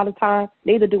don't have a lot of time.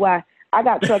 Neither do I. I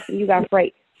got trucks and you got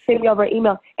freight. Send me over an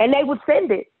email, and they would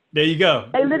send it. There you go.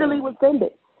 They literally would send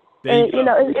it. There you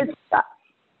go. It's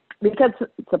because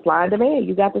supply and demand.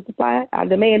 You got the supply, I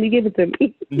demand, you give it to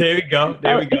me. There we go.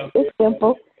 There we go. It's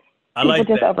simple. I like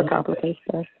People that. just overcomplicate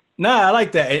stuff. Nah, I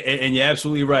like that, and you're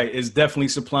absolutely right. It's definitely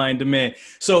supply and demand.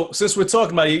 So since we're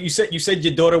talking about it, you said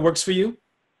your daughter works for you,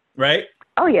 right?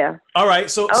 Oh yeah. All right.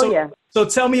 So yeah. So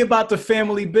tell me about the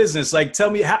family business. Like, tell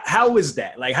me how is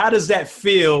that? Like, how does that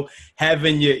feel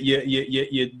having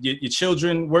your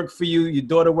children work for you, your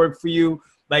daughter work for you?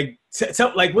 Like,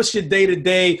 tell like, what's your day to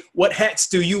day? What hats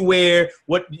do you wear?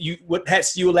 What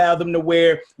hats do you allow them to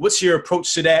wear? What's your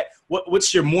approach to that?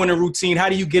 What's your morning routine? How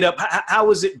do you get up? How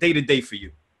is it day to day for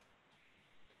you?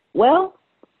 Well,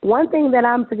 one thing that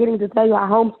I'm forgetting to tell you, I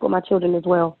homeschool my children as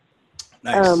well.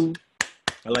 Nice.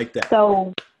 I like that.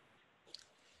 So,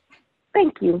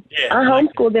 thank you. Yeah, I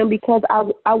homeschool them because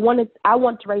I want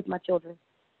to raise my children.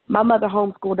 My mother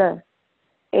homeschooled us,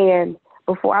 and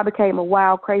before I became a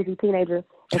wild, crazy teenager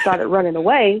and started running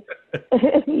away,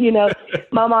 you know,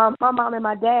 my mom and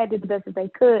my dad did the best that they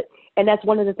could, and that's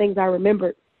one of the things I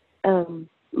remembered.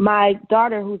 My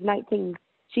daughter, who's 19,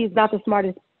 she's not the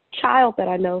smartest child that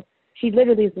I know. She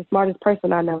literally is the smartest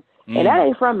person I know. And that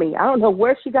ain't from me. I don't know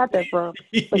where she got that from,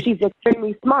 but she's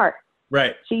extremely smart.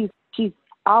 Right. She's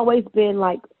always been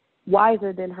like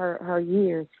wiser than her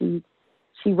years.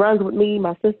 She runs with me,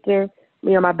 my sister,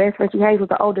 you know, my best friend. She hangs with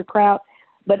the older crowd.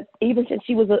 But even since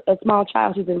she was a small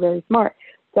child, she's been very smart.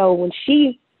 So when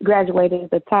she graduated as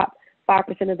the top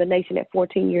 5% of the nation at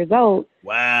 14 years old,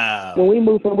 wow. When we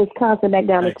moved from Wisconsin back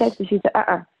down to Texas, she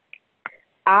said,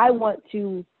 I want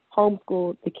to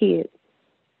homeschool the kids.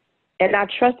 And I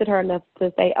trusted her enough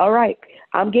to say, all right,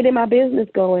 I'm getting my business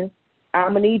going.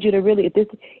 I'm going to need you to really,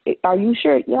 are you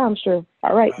sure? Yeah, I'm sure.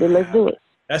 All right, then let's do it.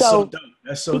 That's so dope.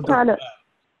 That's so dope.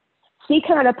 She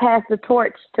kind of passed the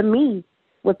torch to me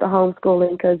with the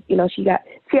homeschooling because, you know, she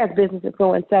has businesses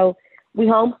going. So we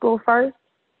homeschool first.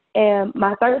 And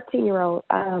my 13-year-old,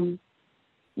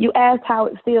 you asked how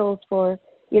it feels for,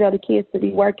 you know, the kids to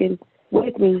be working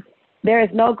with me. There is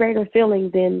no greater feeling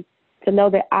than to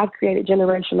know that I've created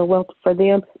generational wealth for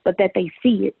them, but that they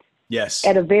see it. Yes.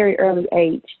 At a very early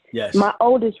age. Yes. My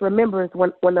oldest remembers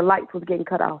when the lights was getting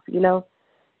cut off, you know.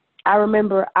 I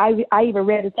remember I even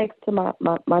read a text to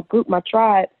my group, my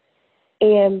tribe,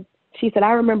 and she said,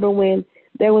 I remember when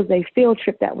there was a field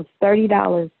trip that was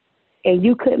 $30 and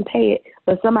you couldn't pay it,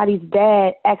 but somebody's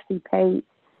dad actually paid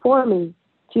for me.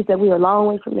 She said, we were a long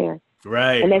way from there.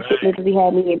 Right. And that shit literally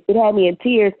had me in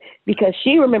tears because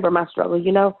she remembered my struggle,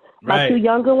 you know. My two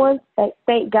younger ones,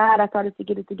 thank God I started to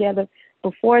get it together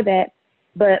before that.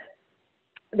 But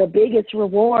the biggest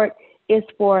reward is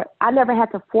I never had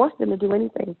to force them to do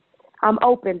anything. I'm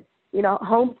open. You know,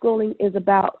 homeschooling is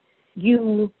about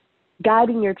you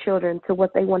guiding your children to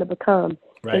what they want to become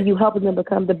and you helping them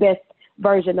become the best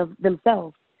version of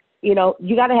themselves. You know,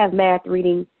 you got to have math,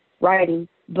 reading, writing,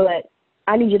 but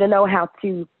I need you to know how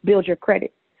to build your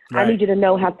credit. I need you to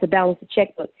know how to balance a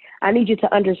checkbook. I need you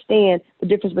to understand the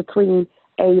difference between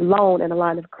a loan and a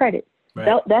line of credit.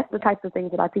 That's the types of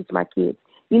things that I teach my kids.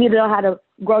 You need to know how to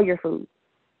grow your food.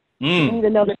 You need to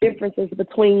know the differences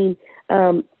between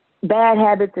bad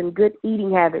habits and good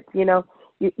eating habits. You know,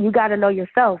 you got to know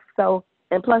yourself. So,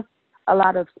 and plus a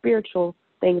lot of spiritual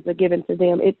things are given to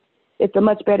them. It's a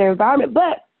much better environment,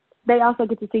 but they also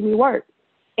get to see me work.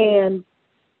 And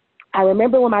I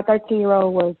remember when my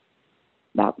 13-year-old was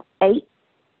about 8,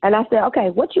 and I said, okay,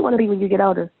 what you want to be when you get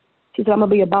older? She said, I'm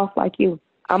going to be a boss like you.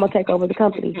 I'm going to take over the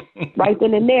company. Right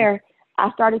then and there,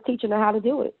 I started teaching her how to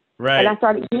do it. And I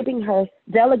started giving her,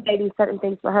 delegating certain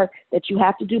things for her that you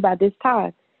have to do by this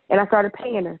time. And I started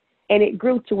paying her. And it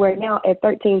grew to where now at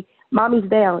 13, mommy's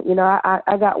down. You know,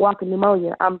 I got walking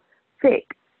pneumonia. I'm sick.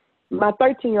 My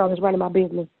 13-year-old is running my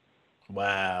business.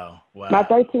 Wow. My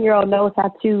 13-year-old knows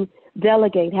how to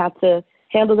delegate, how to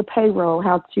handle the payroll,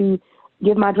 how to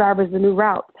give my drivers the new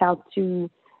routes, how to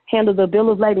handle the bill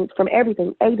of lading, from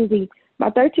everything, A to Z. My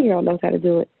 13-year-old knows how to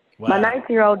do it. Wow. My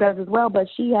 19-year-old does as well, but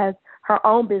she has her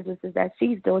own businesses that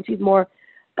she's doing. She's more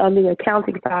on the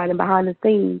accounting side and behind the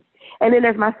scenes. And then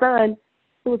there's my son,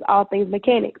 who is all things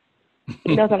mechanics.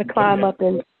 He knows how to climb up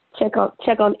and check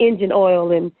on engine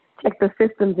oil and check the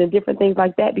systems and different things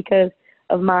like that because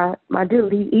of my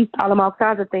dude. He's taught him all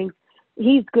kinds of things.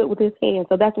 He's good with his hands,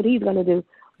 so that's what he's going to do.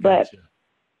 But Gotcha.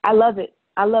 I love it.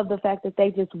 I love the fact that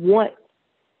they just want.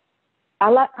 I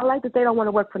like that they don't want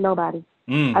to work for nobody.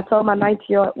 I told my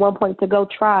 19-year-old at one point to go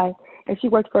try, and she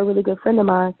worked for a really good friend of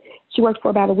mine. She worked for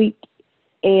about a week,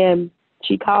 and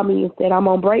she called me and said, "I'm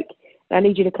on break, and I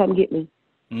need you to come get me.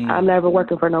 I'm never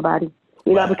working for nobody,"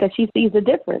 you know, because she sees the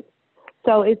difference.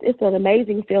 So it's an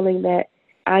amazing feeling that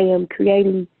I am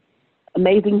creating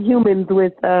amazing humans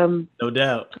with no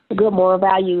doubt good moral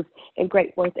values and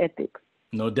great work ethics.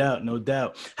 No doubt.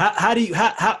 How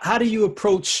do you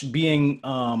approach being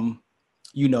a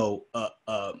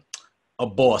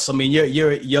boss? I mean,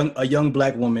 you're a young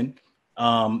Black woman.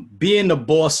 Being the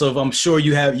boss of, I'm sure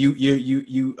you have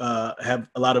have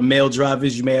a lot of male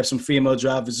drivers. You may have some female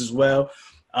drivers as well.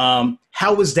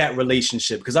 How is that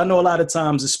relationship? Because I know a lot of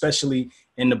times, especially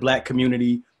in the Black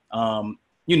community,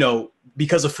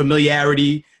 because of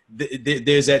familiarity,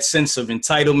 there's that sense of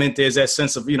entitlement. There's that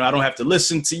sense of, I don't have to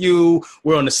listen to you.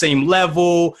 We're on the same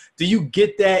level. Do you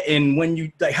get that? And when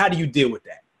you, how do you deal with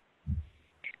that?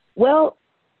 Well,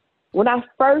 when I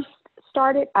first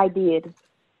started, I did.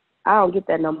 I don't get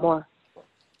that no more.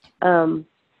 When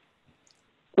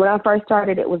I first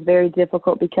started, it was very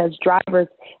difficult because drivers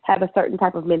have a certain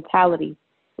type of mentality.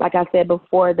 Like I said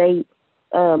before, they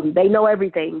know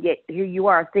everything, yet here you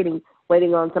are sitting,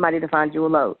 waiting on somebody to find you a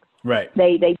load. Right.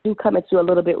 They do come at you a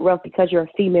little bit rough because you're a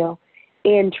female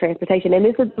in transportation. And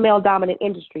this is a male-dominant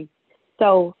industry.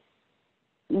 So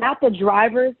not the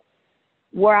drivers.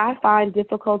 Where I find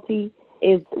difficulty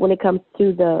is when it comes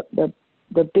to the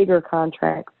bigger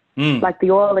contracts, like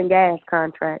the oil and gas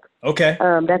contracts. Okay.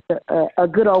 That's a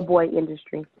good old boy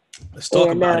industry. Let's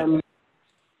talk about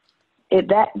it.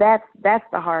 That's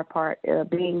the hard part,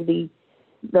 being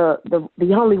the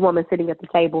only woman sitting at the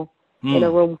table in a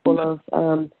room full of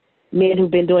men who've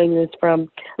been doing this from,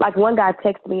 like one guy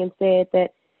texted me and said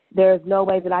that there's no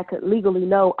way that I could legally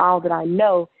know all that I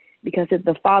know because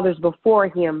the fathers before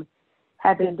him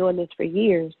have been doing this for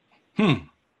years. And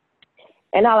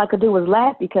all I could do was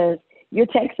laugh because you're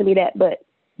texting me that, but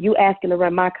you asking to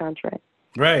run my contract.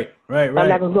 Right. I'm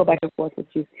not going to go back and forth with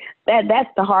you. That's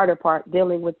the harder part,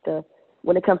 dealing with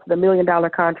when it comes to the $1 million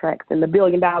contracts and the $1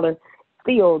 billion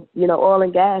field, oil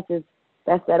and gas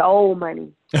that's that old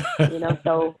money,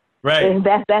 so right.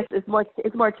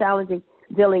 It's more challenging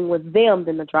dealing with them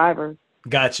than the drivers.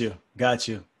 Got you.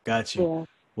 Yeah.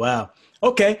 Wow.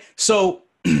 Okay. So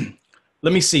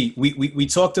let me see. We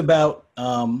talked about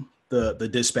the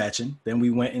dispatching. Then we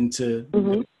went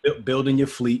into building your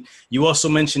fleet. You also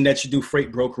mentioned that you do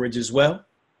freight brokerage as well,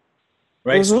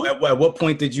 right? So at what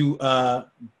point did you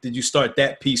start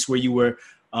that piece where you were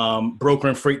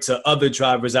brokering freight to other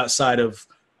drivers outside of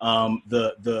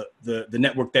the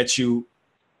network that you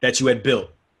had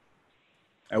built?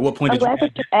 At what point did you? I'm glad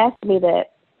that you asked me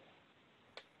that.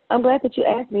 I'm glad that you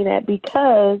asked me that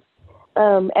because,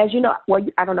 as you know, well,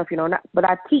 I don't know if you know or not, but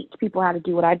I teach people how to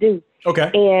do what I do. Okay.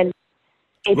 And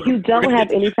if you don't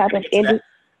have any type of industry,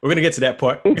 we're gonna get to that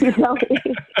part.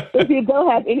 if you don't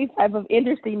have any type of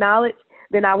industry knowledge,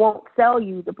 then I won't sell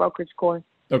you the brokerage course.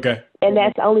 Okay. And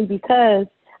that's only because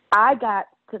I got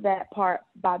to that part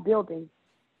by building.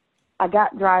 I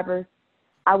got drivers.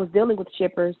 I was dealing with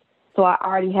shippers, so I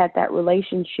already had that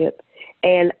relationship.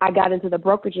 And I got into the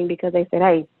brokeraging because they said,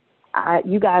 "Hey,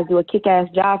 you guys do a kick-ass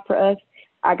job for us.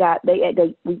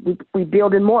 We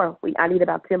building more. I need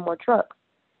about 10 more trucks."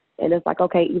 And it's like,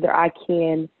 okay, either I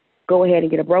can go ahead and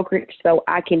get a brokerage so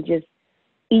I can just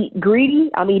eat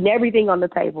greedy. I'm eating everything on the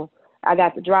table. I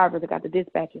got the drivers, I got the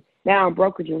dispatchers. Now I'm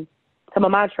brokeraging. Some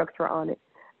of my trucks were on it.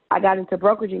 I got into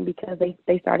brokeraging because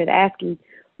they started asking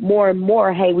more and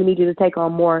more, "Hey, we need you to take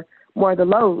on more of the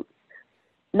loads."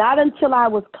 Not until I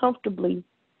was comfortably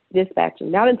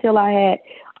dispatching, not until I had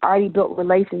already built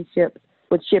relationships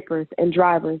with shippers and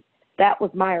drivers. That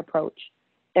was my approach.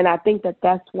 And I think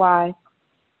that's why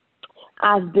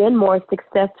I've been more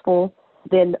successful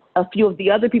than a few of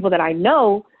the other people that I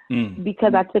know,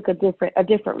 because I took a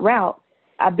different route.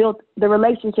 I built the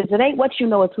relationships. It ain't what you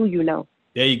know, it's who you know.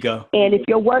 There you go. And if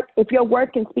your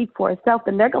work can speak for itself,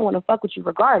 then they're gonna want to fuck with you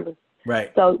regardless.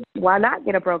 Right. So why not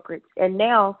get a brokerage? And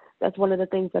now that's one of the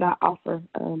things that I offer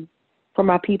for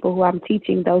my people who I'm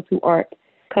teaching. Those who aren't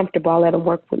comfortable, I let them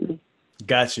work with me.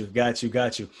 Got you.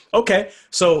 Okay,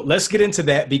 so let's get into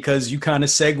that because you kind of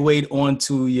segued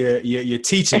onto your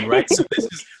teaching, right? So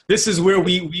this is where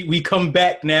we come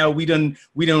back now. We done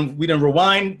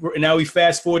rewind. Now we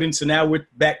fast forward into now we're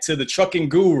back to the trucking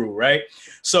guru, right?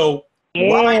 So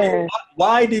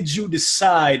why did you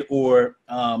decide or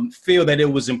feel that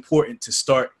it was important to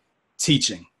start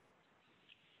teaching?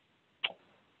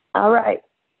 All right.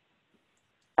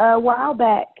 A while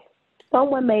back,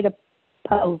 someone made a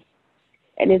post.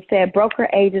 And it said broker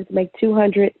agents make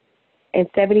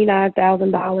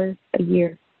 $279,000 a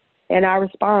year. And I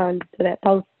respond to that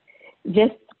post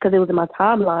just because it was in my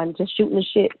timeline, just shooting the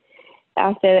shit.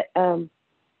 I said,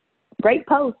 great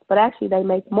post, but actually they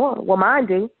make more. Well, mine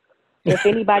do. If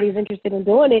anybody's interested in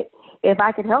doing it, if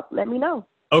I could help, let me know.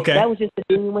 Okay. That was just a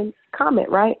genuine comment,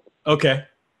 right? Okay.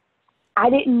 I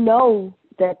didn't know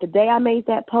that the day I made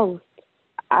that post,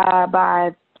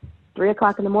 by 3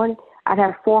 o'clock in the morning, I'd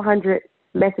have 400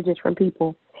 messages from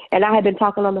people. And I had been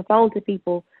talking on the phone to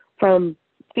people from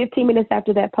 15 minutes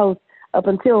after that post up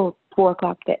until 4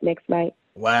 o'clock that next night.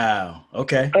 Wow.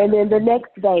 Okay. And then the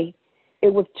next day,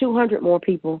 it was 200 more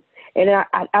people. And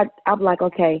I'm like,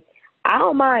 okay, I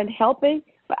don't mind helping,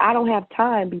 but I don't have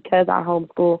time because I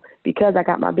homeschool, because I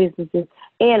got my businesses,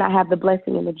 and I have the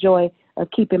blessing and the joy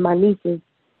of keeping my nieces.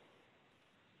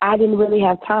 I didn't really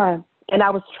have time. And I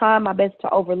was trying my best to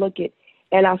overlook it.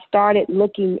 And I started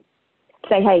looking,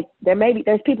 say, hey,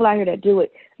 there's people out here that do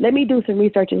it. Let me do some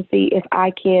research and see if I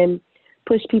can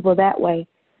push people that way.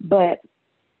 But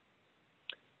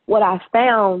what I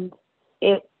found,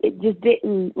 it just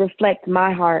didn't reflect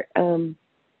my heart.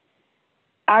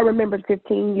 I remembered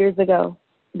 15 years ago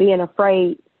being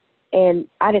afraid, and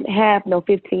I didn't have no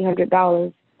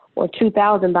 $1,500 or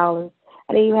 $2,000.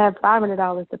 I didn't even have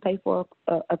 $500 to pay for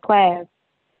a class.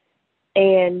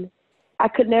 And I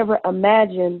could never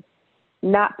imagine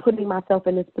not putting myself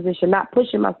in this position, not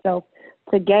pushing myself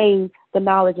to gain the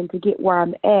knowledge and to get where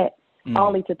I'm at,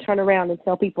 only to turn around and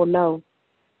tell people no.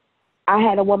 I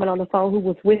had a woman on the phone who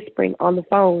was whispering on the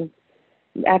phone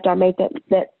after I made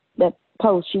that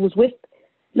post. She was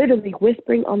literally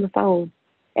whispering on the phone.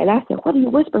 And I said, what are you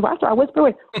whispering for? I started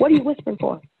whispering, what are you whispering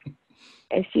for?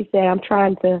 And she said, I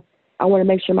want to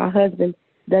make sure my husband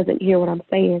doesn't hear what I'm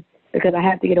saying because I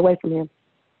have to get away from him.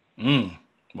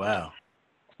 Wow.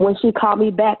 When she called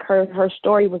me back, her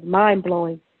story was mind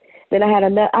blowing. Then I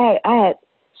had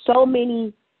so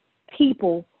many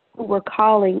people who were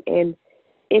calling, and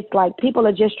it's like people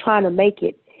are just trying to make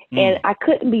it. And I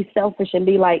couldn't be selfish and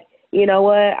be like, you know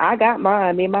what, I got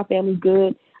mine. Me and my family's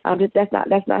good. That's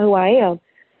not who I am.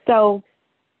 So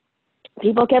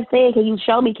people kept saying, can you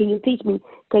show me? Can you teach me?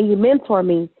 Can you mentor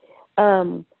me?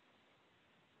 I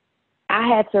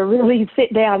had to really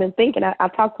sit down and think, and I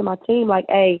talked to my team like,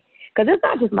 hey, because it's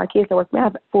not just my kids that work. I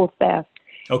have full staff.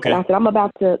 Okay. And I said, I'm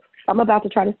about to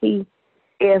try to see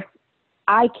if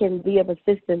I can be of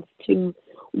assistance to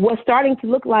what's starting to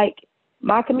look like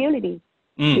my community.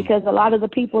 Because a lot of the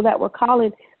people that were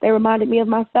calling, they reminded me of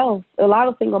myself. A lot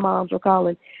of single moms were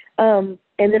calling. And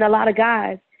then a lot of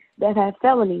guys that had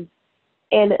felonies.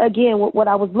 And again, what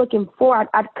I was looking for,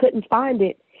 I couldn't find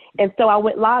it. And so I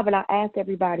went live and I asked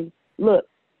everybody, look,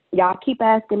 y'all keep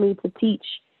asking me to teach,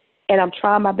 and I'm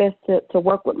trying my best to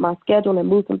work with my schedule and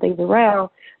move some things around.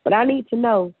 But I need to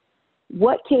know,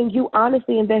 what can you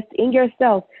honestly invest in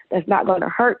yourself that's not going to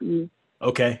hurt you?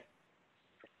 Okay.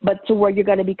 But to where you're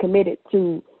going to be committed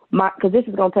to because this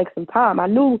is going to take some time. I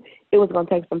knew it was going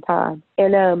to take some time.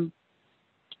 And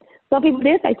some people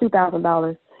did say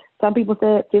 $2,000. Some people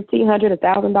said $1,500,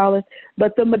 $1,000.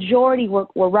 But the majority were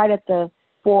right at the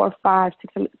 $400,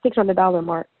 $500, $600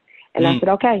 mark. And I said,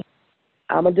 okay,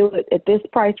 I'm going to do it at this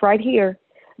price right here,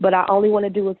 but I only want to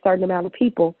do a certain amount of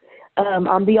people.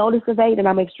 I'm the oldest of 8, and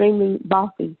I'm extremely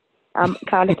bossy. I'm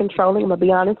kind of controlling, I'm going to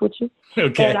be honest with you.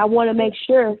 Okay. And I want to make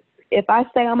sure if I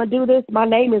say I'm going to do this, my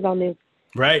name is on this.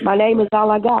 Right. My name is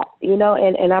all I got,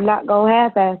 and I'm not going to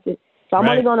half-ass it. So I'm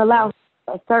only going to allow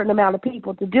a certain amount of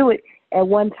people to do it at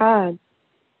one time.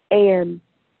 And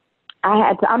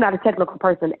I'm not a technical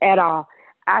person at all.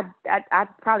 I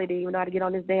probably didn't even know how to get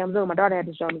on this damn Zoom. My daughter had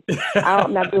to show me.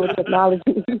 I'm not good with technology.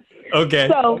 Okay.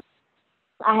 So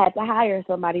I had to hire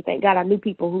somebody. Thank God I knew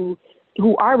people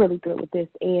who are really good with this.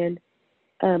 And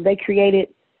they created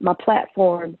my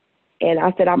platform. And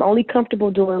I said, I'm only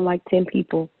comfortable doing like 10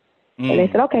 people. And they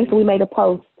said, okay. So we made a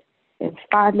post. In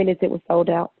 5 minutes, it was sold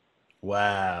out.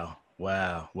 Wow.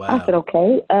 I said,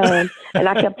 okay. And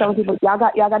I kept telling people, y'all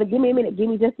got to give me a minute. Give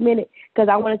me just a minute. Because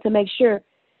I wanted to make sure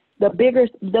the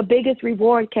biggest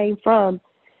reward came from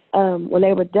when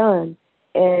they were done.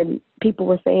 And people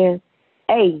were saying,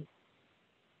 hey,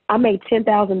 I made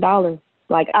 $10,000.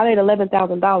 Like, I made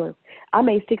 $11,000. I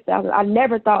made $6,000. I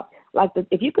never thought, like,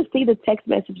 if you could see the text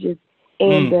messages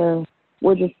and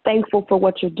we're just thankful for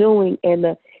what you're doing.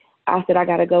 And I said, I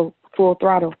got to go full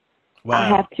throttle. Wow. I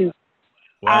have to.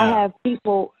 Wow. I have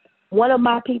people, one of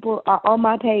my people are on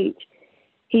my page.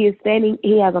 He has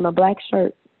on a black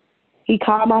shirt. He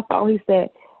called my phone. He said,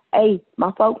 hey,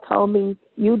 my folks told me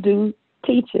you do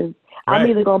teaching. Right. I'm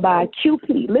either going to buy a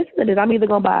QP. Listen to this. I'm either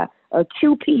going to buy a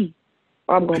QP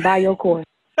or I'm going to buy your course.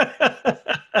 Okay.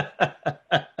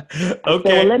 Said,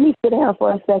 well, let me sit down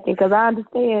for a second because I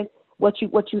understand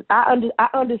I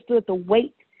understood the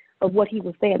weight of what he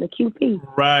was saying, the QP.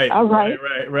 Right. All right.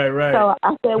 Right. So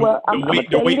I said, well,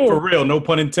 the weight for real, no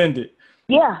pun intended.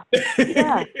 Yeah.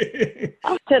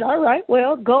 I said, all right,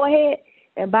 well, go ahead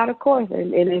and buy the course.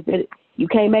 And if you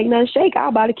can't make nothing shake,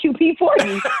 I'll buy the QP for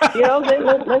you. You know what I'm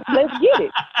saying? Let's get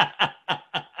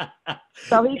it.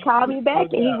 So he called me back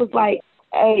and he was like,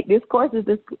 hey, this course is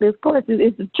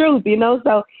the truth, you know?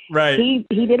 So right. He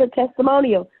did a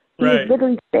testimonial. He was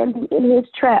literally standing in his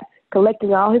trap,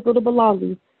 collecting all his little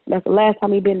belongings. And that's the last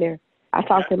time he'd been there. I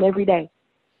talk to him every day.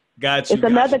 Got you. It's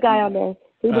another guy on there.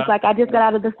 He was like, I just got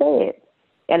out of the Fed.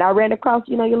 And I ran across,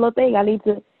 your little thing.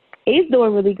 He's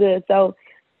doing really good. So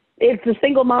it's the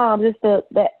single mom.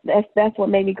 That's what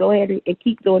made me go ahead and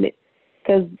keep doing it.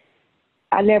 Because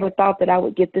I never thought that I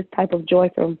would get this type of joy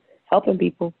from helping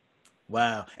people.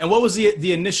 Wow. And what was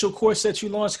the initial course that you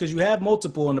launched? Because you have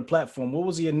multiple on the platform. What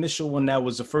was the initial one that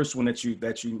was the first one that you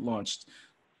launched?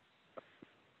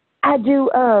 I do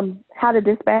how to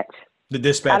dispatch. The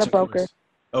dispatch. How to broker. Course.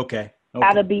 Okay.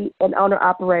 How to be an owner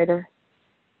operator.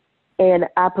 And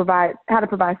I provide how to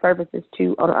provide services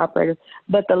to owner operators.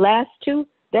 But the last two,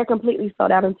 they're completely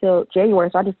sold out until January.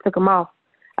 So I just took them off.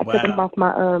 I took them off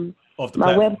my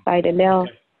my website. And now,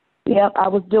 I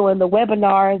was doing the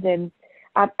webinars, and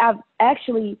I've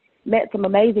actually met some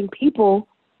amazing people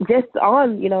just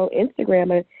on,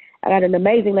 Instagram. And I got an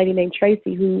amazing lady named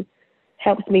Tracy who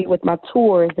helps me with my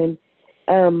tours.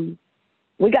 And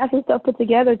we got some stuff put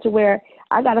together to where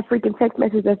I got a freaking text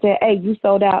message that said, hey, you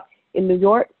sold out in New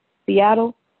York,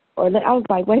 Seattle. I was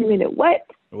like, wait a minute, what?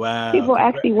 Wow. People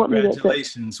actually want me to.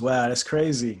 Congratulations. Wow, that's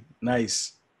crazy.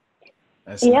 Nice.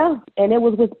 That's nice. And it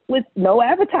was with no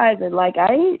advertising. Like,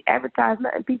 I ain't advertised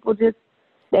nothing. People just,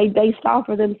 they saw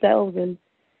for themselves. And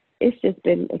it's just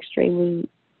been extremely,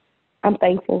 I'm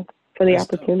thankful for the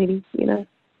opportunity,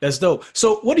 That's dope.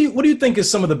 So what do you think is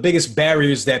some of the biggest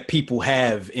barriers that people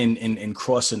have in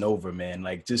crossing over, man?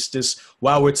 Like just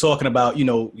while we're talking about,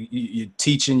 you're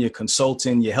teaching, you're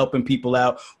consulting, you're helping people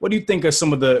out. What do you think are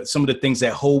some of the things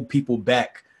that hold people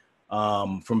back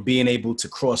from being able to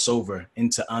cross over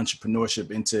into entrepreneurship,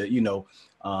 into,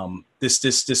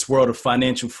 this world of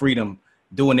financial freedom,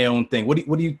 doing their own thing? What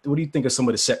do you think are some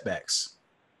of the setbacks?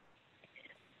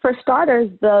 For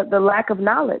starters, the lack of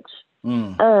knowledge.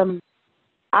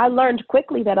 I learned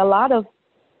quickly that a lot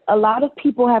of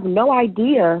people have no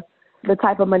idea the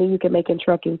type of money you can make in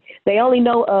trucking. They only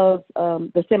know of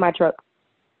the semi-truck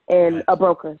and a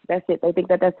broker. That's it. They think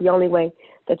that that's the only way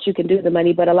that you can do the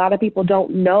money. But a lot of people don't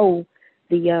know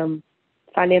the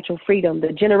financial freedom, the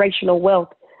generational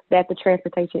wealth that the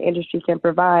transportation industry can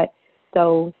provide.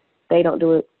 So they don't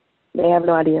do it. They have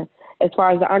no idea. As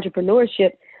far as the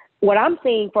entrepreneurship, what I'm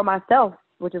seeing for myself,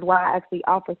 which is why I actually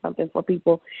offer something for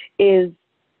people, is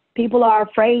people are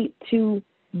afraid to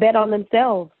bet on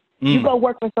themselves. You go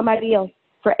work for somebody else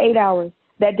for 8 hours.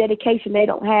 That dedication they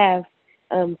don't have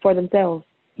for themselves.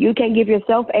 You can't give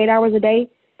yourself 8 hours a day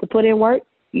to put in work.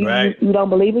 You don't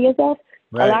believe in yourself.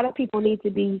 Right. A lot of people need to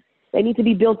be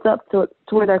built up to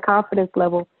where their confidence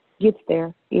level gets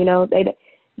there. They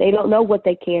don't know what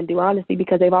they can do, honestly,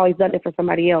 because they've always done it for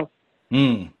somebody else.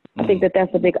 I think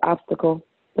that's a big obstacle.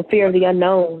 The fear of the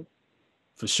unknown.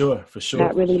 For sure.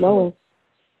 Not really knowing.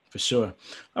 For sure.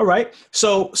 All right.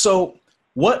 So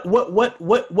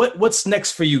what's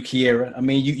next for you, Kierra? I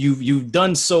mean, you've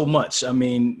done so much. I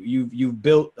mean, you've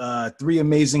built 3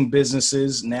 amazing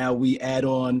businesses. Now we add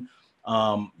on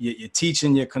you're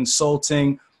teaching, you're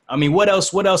consulting. I mean, what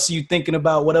else are you thinking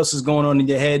about? What else is going on in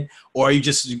your head? Or are you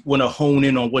just want to hone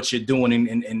in on what you're doing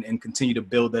and continue to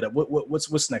build that up?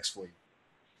 What's next for you?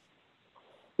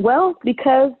 Well,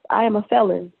 because I am a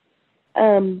felon,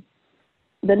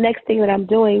 the next thing that I'm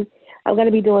doing, I'm going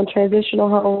to be doing transitional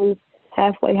homes,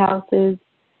 halfway houses.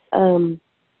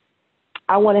 I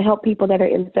I want to help people that are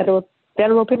in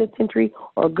federal penitentiary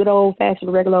or good old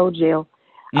fashioned regular old jail.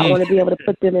 I want to be able to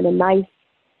put them in a nice,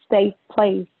 safe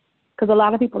place, because a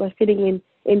lot of people are sitting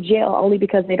in jail only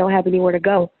because they don't have anywhere to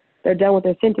go. They're done with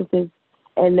their sentences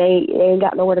and they ain't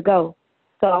got nowhere to go.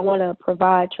 So I want to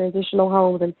provide transitional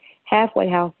homes and halfway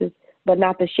houses, but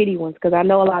not the shitty ones, because I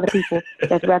know a lot of people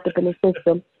that's wrapped up in the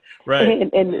system.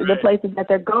 Right. And the places that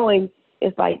they're going,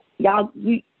 it's like, I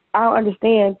don't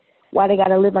understand why they got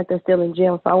to live like they're still in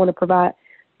jail. So I want to provide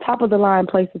top of the line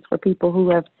places for people who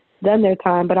have done their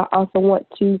time, but I also want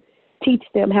to teach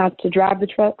them how to drive the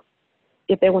trucks,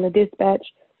 if they want to dispatch,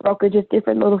 broker, just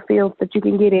different little fields that you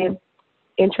can get in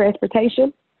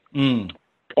transportation. And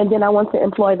then I want to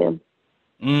employ them.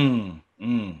 I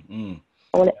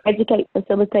want to educate,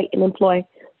 facilitate, and employ.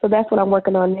 So that's what I'm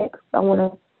working on next. I want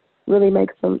to really make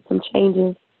some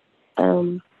changes.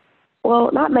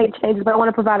 Well, not make changes, but I want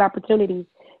to provide opportunities,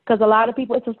 because a lot of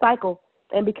people, it's a cycle.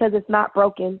 And because it's not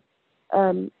broken,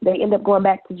 they end up going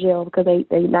back to jail because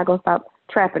they not going to stop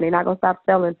trapping. They're not going to stop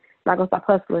selling, not going to stop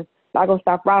hustling, not going to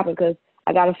stop robbing because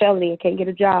I got a felony and can't get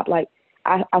a job. Like,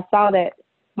 I saw that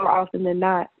more often than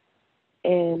not.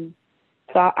 And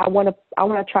so I want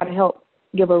to try to help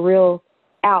give a real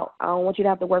out. I don't want you to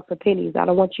have to work for pennies. I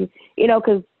don't want you,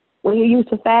 because when you're used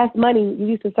to fast money,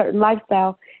 you're used to a certain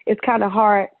lifestyle, it's kind of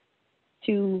hard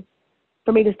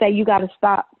for me to say you got to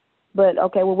stop. But,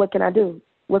 okay, well, what can I do?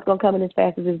 What's going to come in as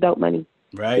fast as this dope money?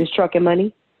 Right. It's trucking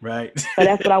money. Right. So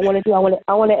that's what I want to do. I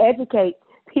want to educate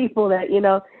people that, and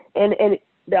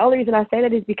the only reason I say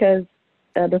that is because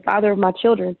the father of my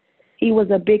children, he was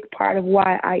a big part of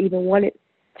why I even wanted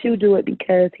to do it,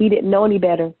 because he didn't know any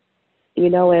better,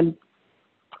 and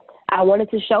I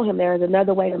wanted to show him there is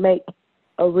another way to make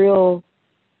a real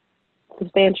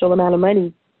substantial amount of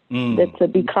money that to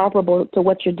be comparable to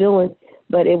what you're doing.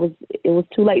 But it was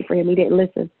too late for him. He didn't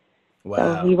listen.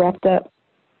 Wow. So he wrapped up.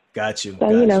 Got you. So,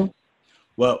 you.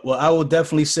 Well, I will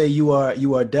definitely say you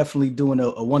are definitely doing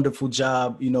a wonderful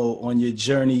job, on your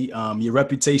journey. Your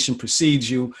reputation precedes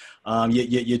you.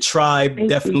 Your tribe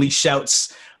definitely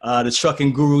shouts the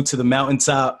trucking guru to the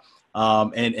mountaintop.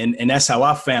 And that's how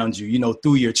I found you,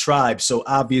 through your tribe. So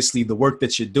obviously the work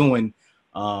that you're doing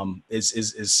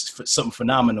is something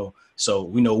phenomenal. So,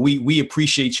 we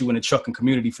appreciate you in the trucking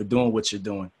community for doing what you're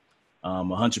doing.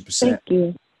 100%. Thank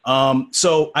you.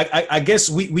 So I guess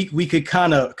we could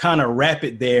kind of wrap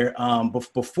it there.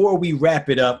 But before we wrap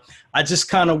it up, I just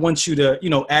kind of want you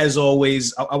to, as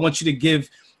always, I want you to give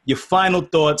your final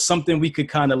thoughts, something we could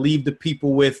kind of leave the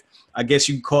people with. I guess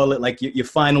you call it like your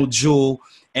final jewel.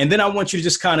 And then I want you to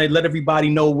just kind of let everybody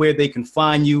know where they can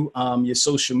find you, your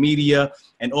social media,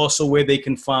 and also where they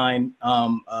can find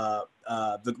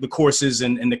the courses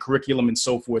and the curriculum and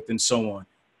so forth and so on.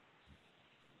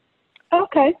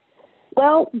 Okay.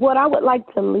 Well, what I would like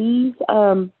to leave,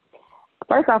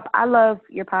 first off, I love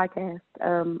your podcast.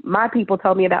 My people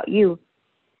told me about you,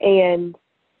 and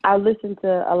I listened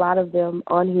to a lot of them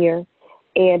on here.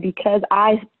 And because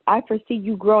I foresee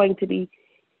you growing to be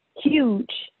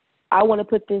huge, I want to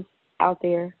put this out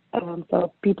there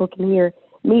so people can hear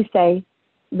me say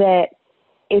that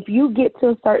if you get to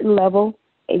a certain level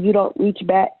and you don't reach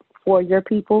back for your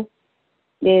people,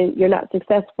 then you're not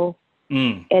successful.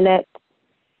 And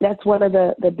that's one of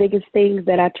the biggest things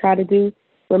that I try to do.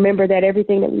 Remember that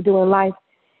everything that we do in life,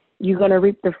 you're going to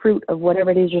reap the fruit of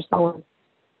whatever it is you're sowing.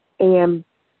 And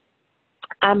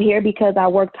I'm here because I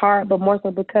worked hard, but more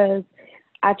so because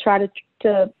I try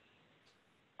to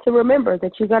remember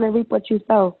that you're going to reap what you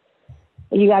sow.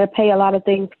 And you got to pay a lot of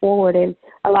things forward. And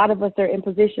a lot of us are in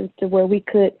positions to where we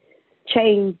could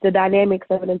change the dynamics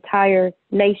of an entire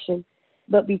nation.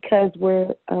 But because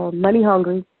we're money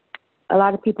hungry, a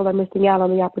lot of people are missing out on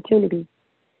the opportunity.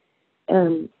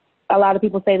 A lot of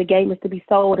people say the game is to be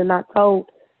sold and not told.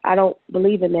 I don't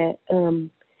believe in that.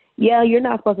 Yeah, you're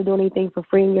not supposed to do anything for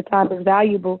free, and your time is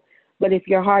valuable. But if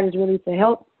your heart is really to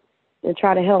help, then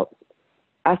try to help.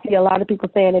 I see a lot of people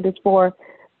saying it is for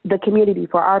the community,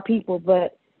 for our people,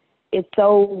 but it's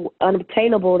so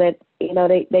unobtainable that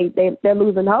they're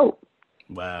losing hope.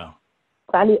 Wow.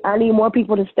 I need more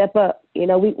people to step up.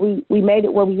 We made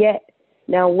it where we at.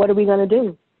 Now, what are we going to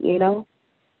do?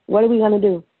 What are we going to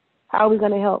do? How are we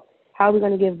going to help? How are we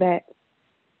going to give back?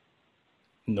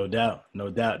 No doubt.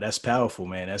 That's powerful,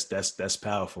 man. That's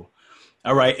powerful.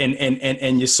 All right.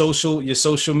 And your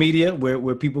social media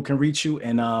where people can reach you,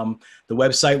 and the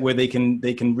website where they can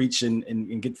reach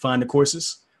and find the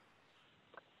courses.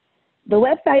 The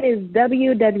website is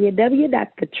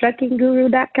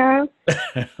www.thetruckingguru.com.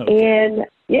 Okay. And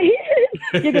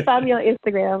you can find me on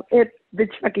Instagram. It's The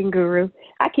Trucking Guru.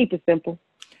 I keep it simple.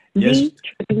 Yes. The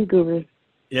Trucking Guru.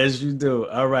 Yes, you do.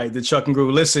 All right, the Trucking Guru.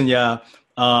 Listen, y'all.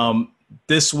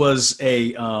 This was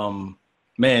a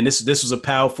man. This was a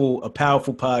powerful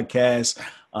podcast.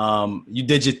 You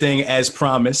did your thing as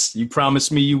promised. You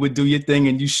promised me you would do your thing,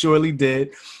 and you surely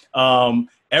did.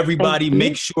 Everybody,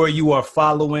 make sure you are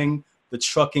following the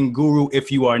Trucking Guru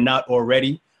if you are not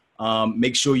already.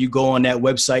 Make sure you go on that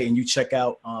website and you check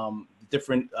out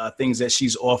different things that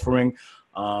she's offering.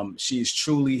 She is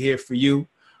truly here for you.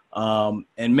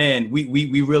 And man,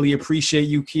 we really appreciate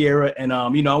you, Kierra. And,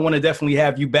 you know, I want to definitely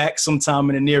have you back sometime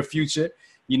in the near future.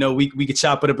 You know, we could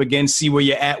chop it up again, see where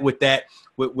you're at with that,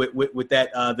 with that,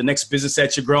 the next business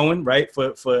that you're growing, right.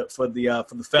 For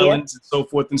the felons and so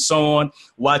forth and so on.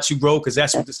 Watch you grow. 'Cause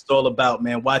that's what this is all about,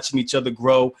 man. Watching each other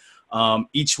grow,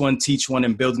 each one teach one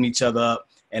and building each other up.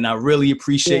 And I really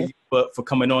appreciate you for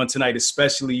coming on tonight,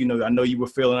 especially, you know, I know you were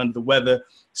feeling under the weather.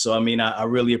 So, I mean, I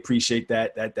really appreciate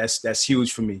that. That's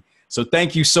huge for me. So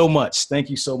thank you so much. Thank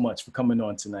you so much for coming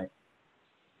on tonight.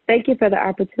 Thank you for the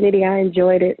opportunity. I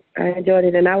enjoyed it.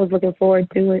 And I was looking forward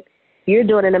to it. You're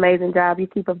doing an amazing job. You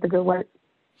keep up the good work.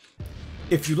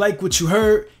 If you like what you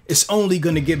heard, it's only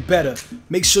going to get better.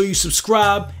 Make sure you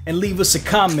subscribe and leave us a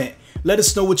comment. Let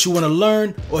us know what you want to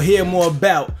learn or hear more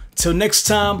about. Till next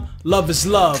time, love is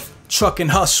love, truck and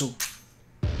hustle.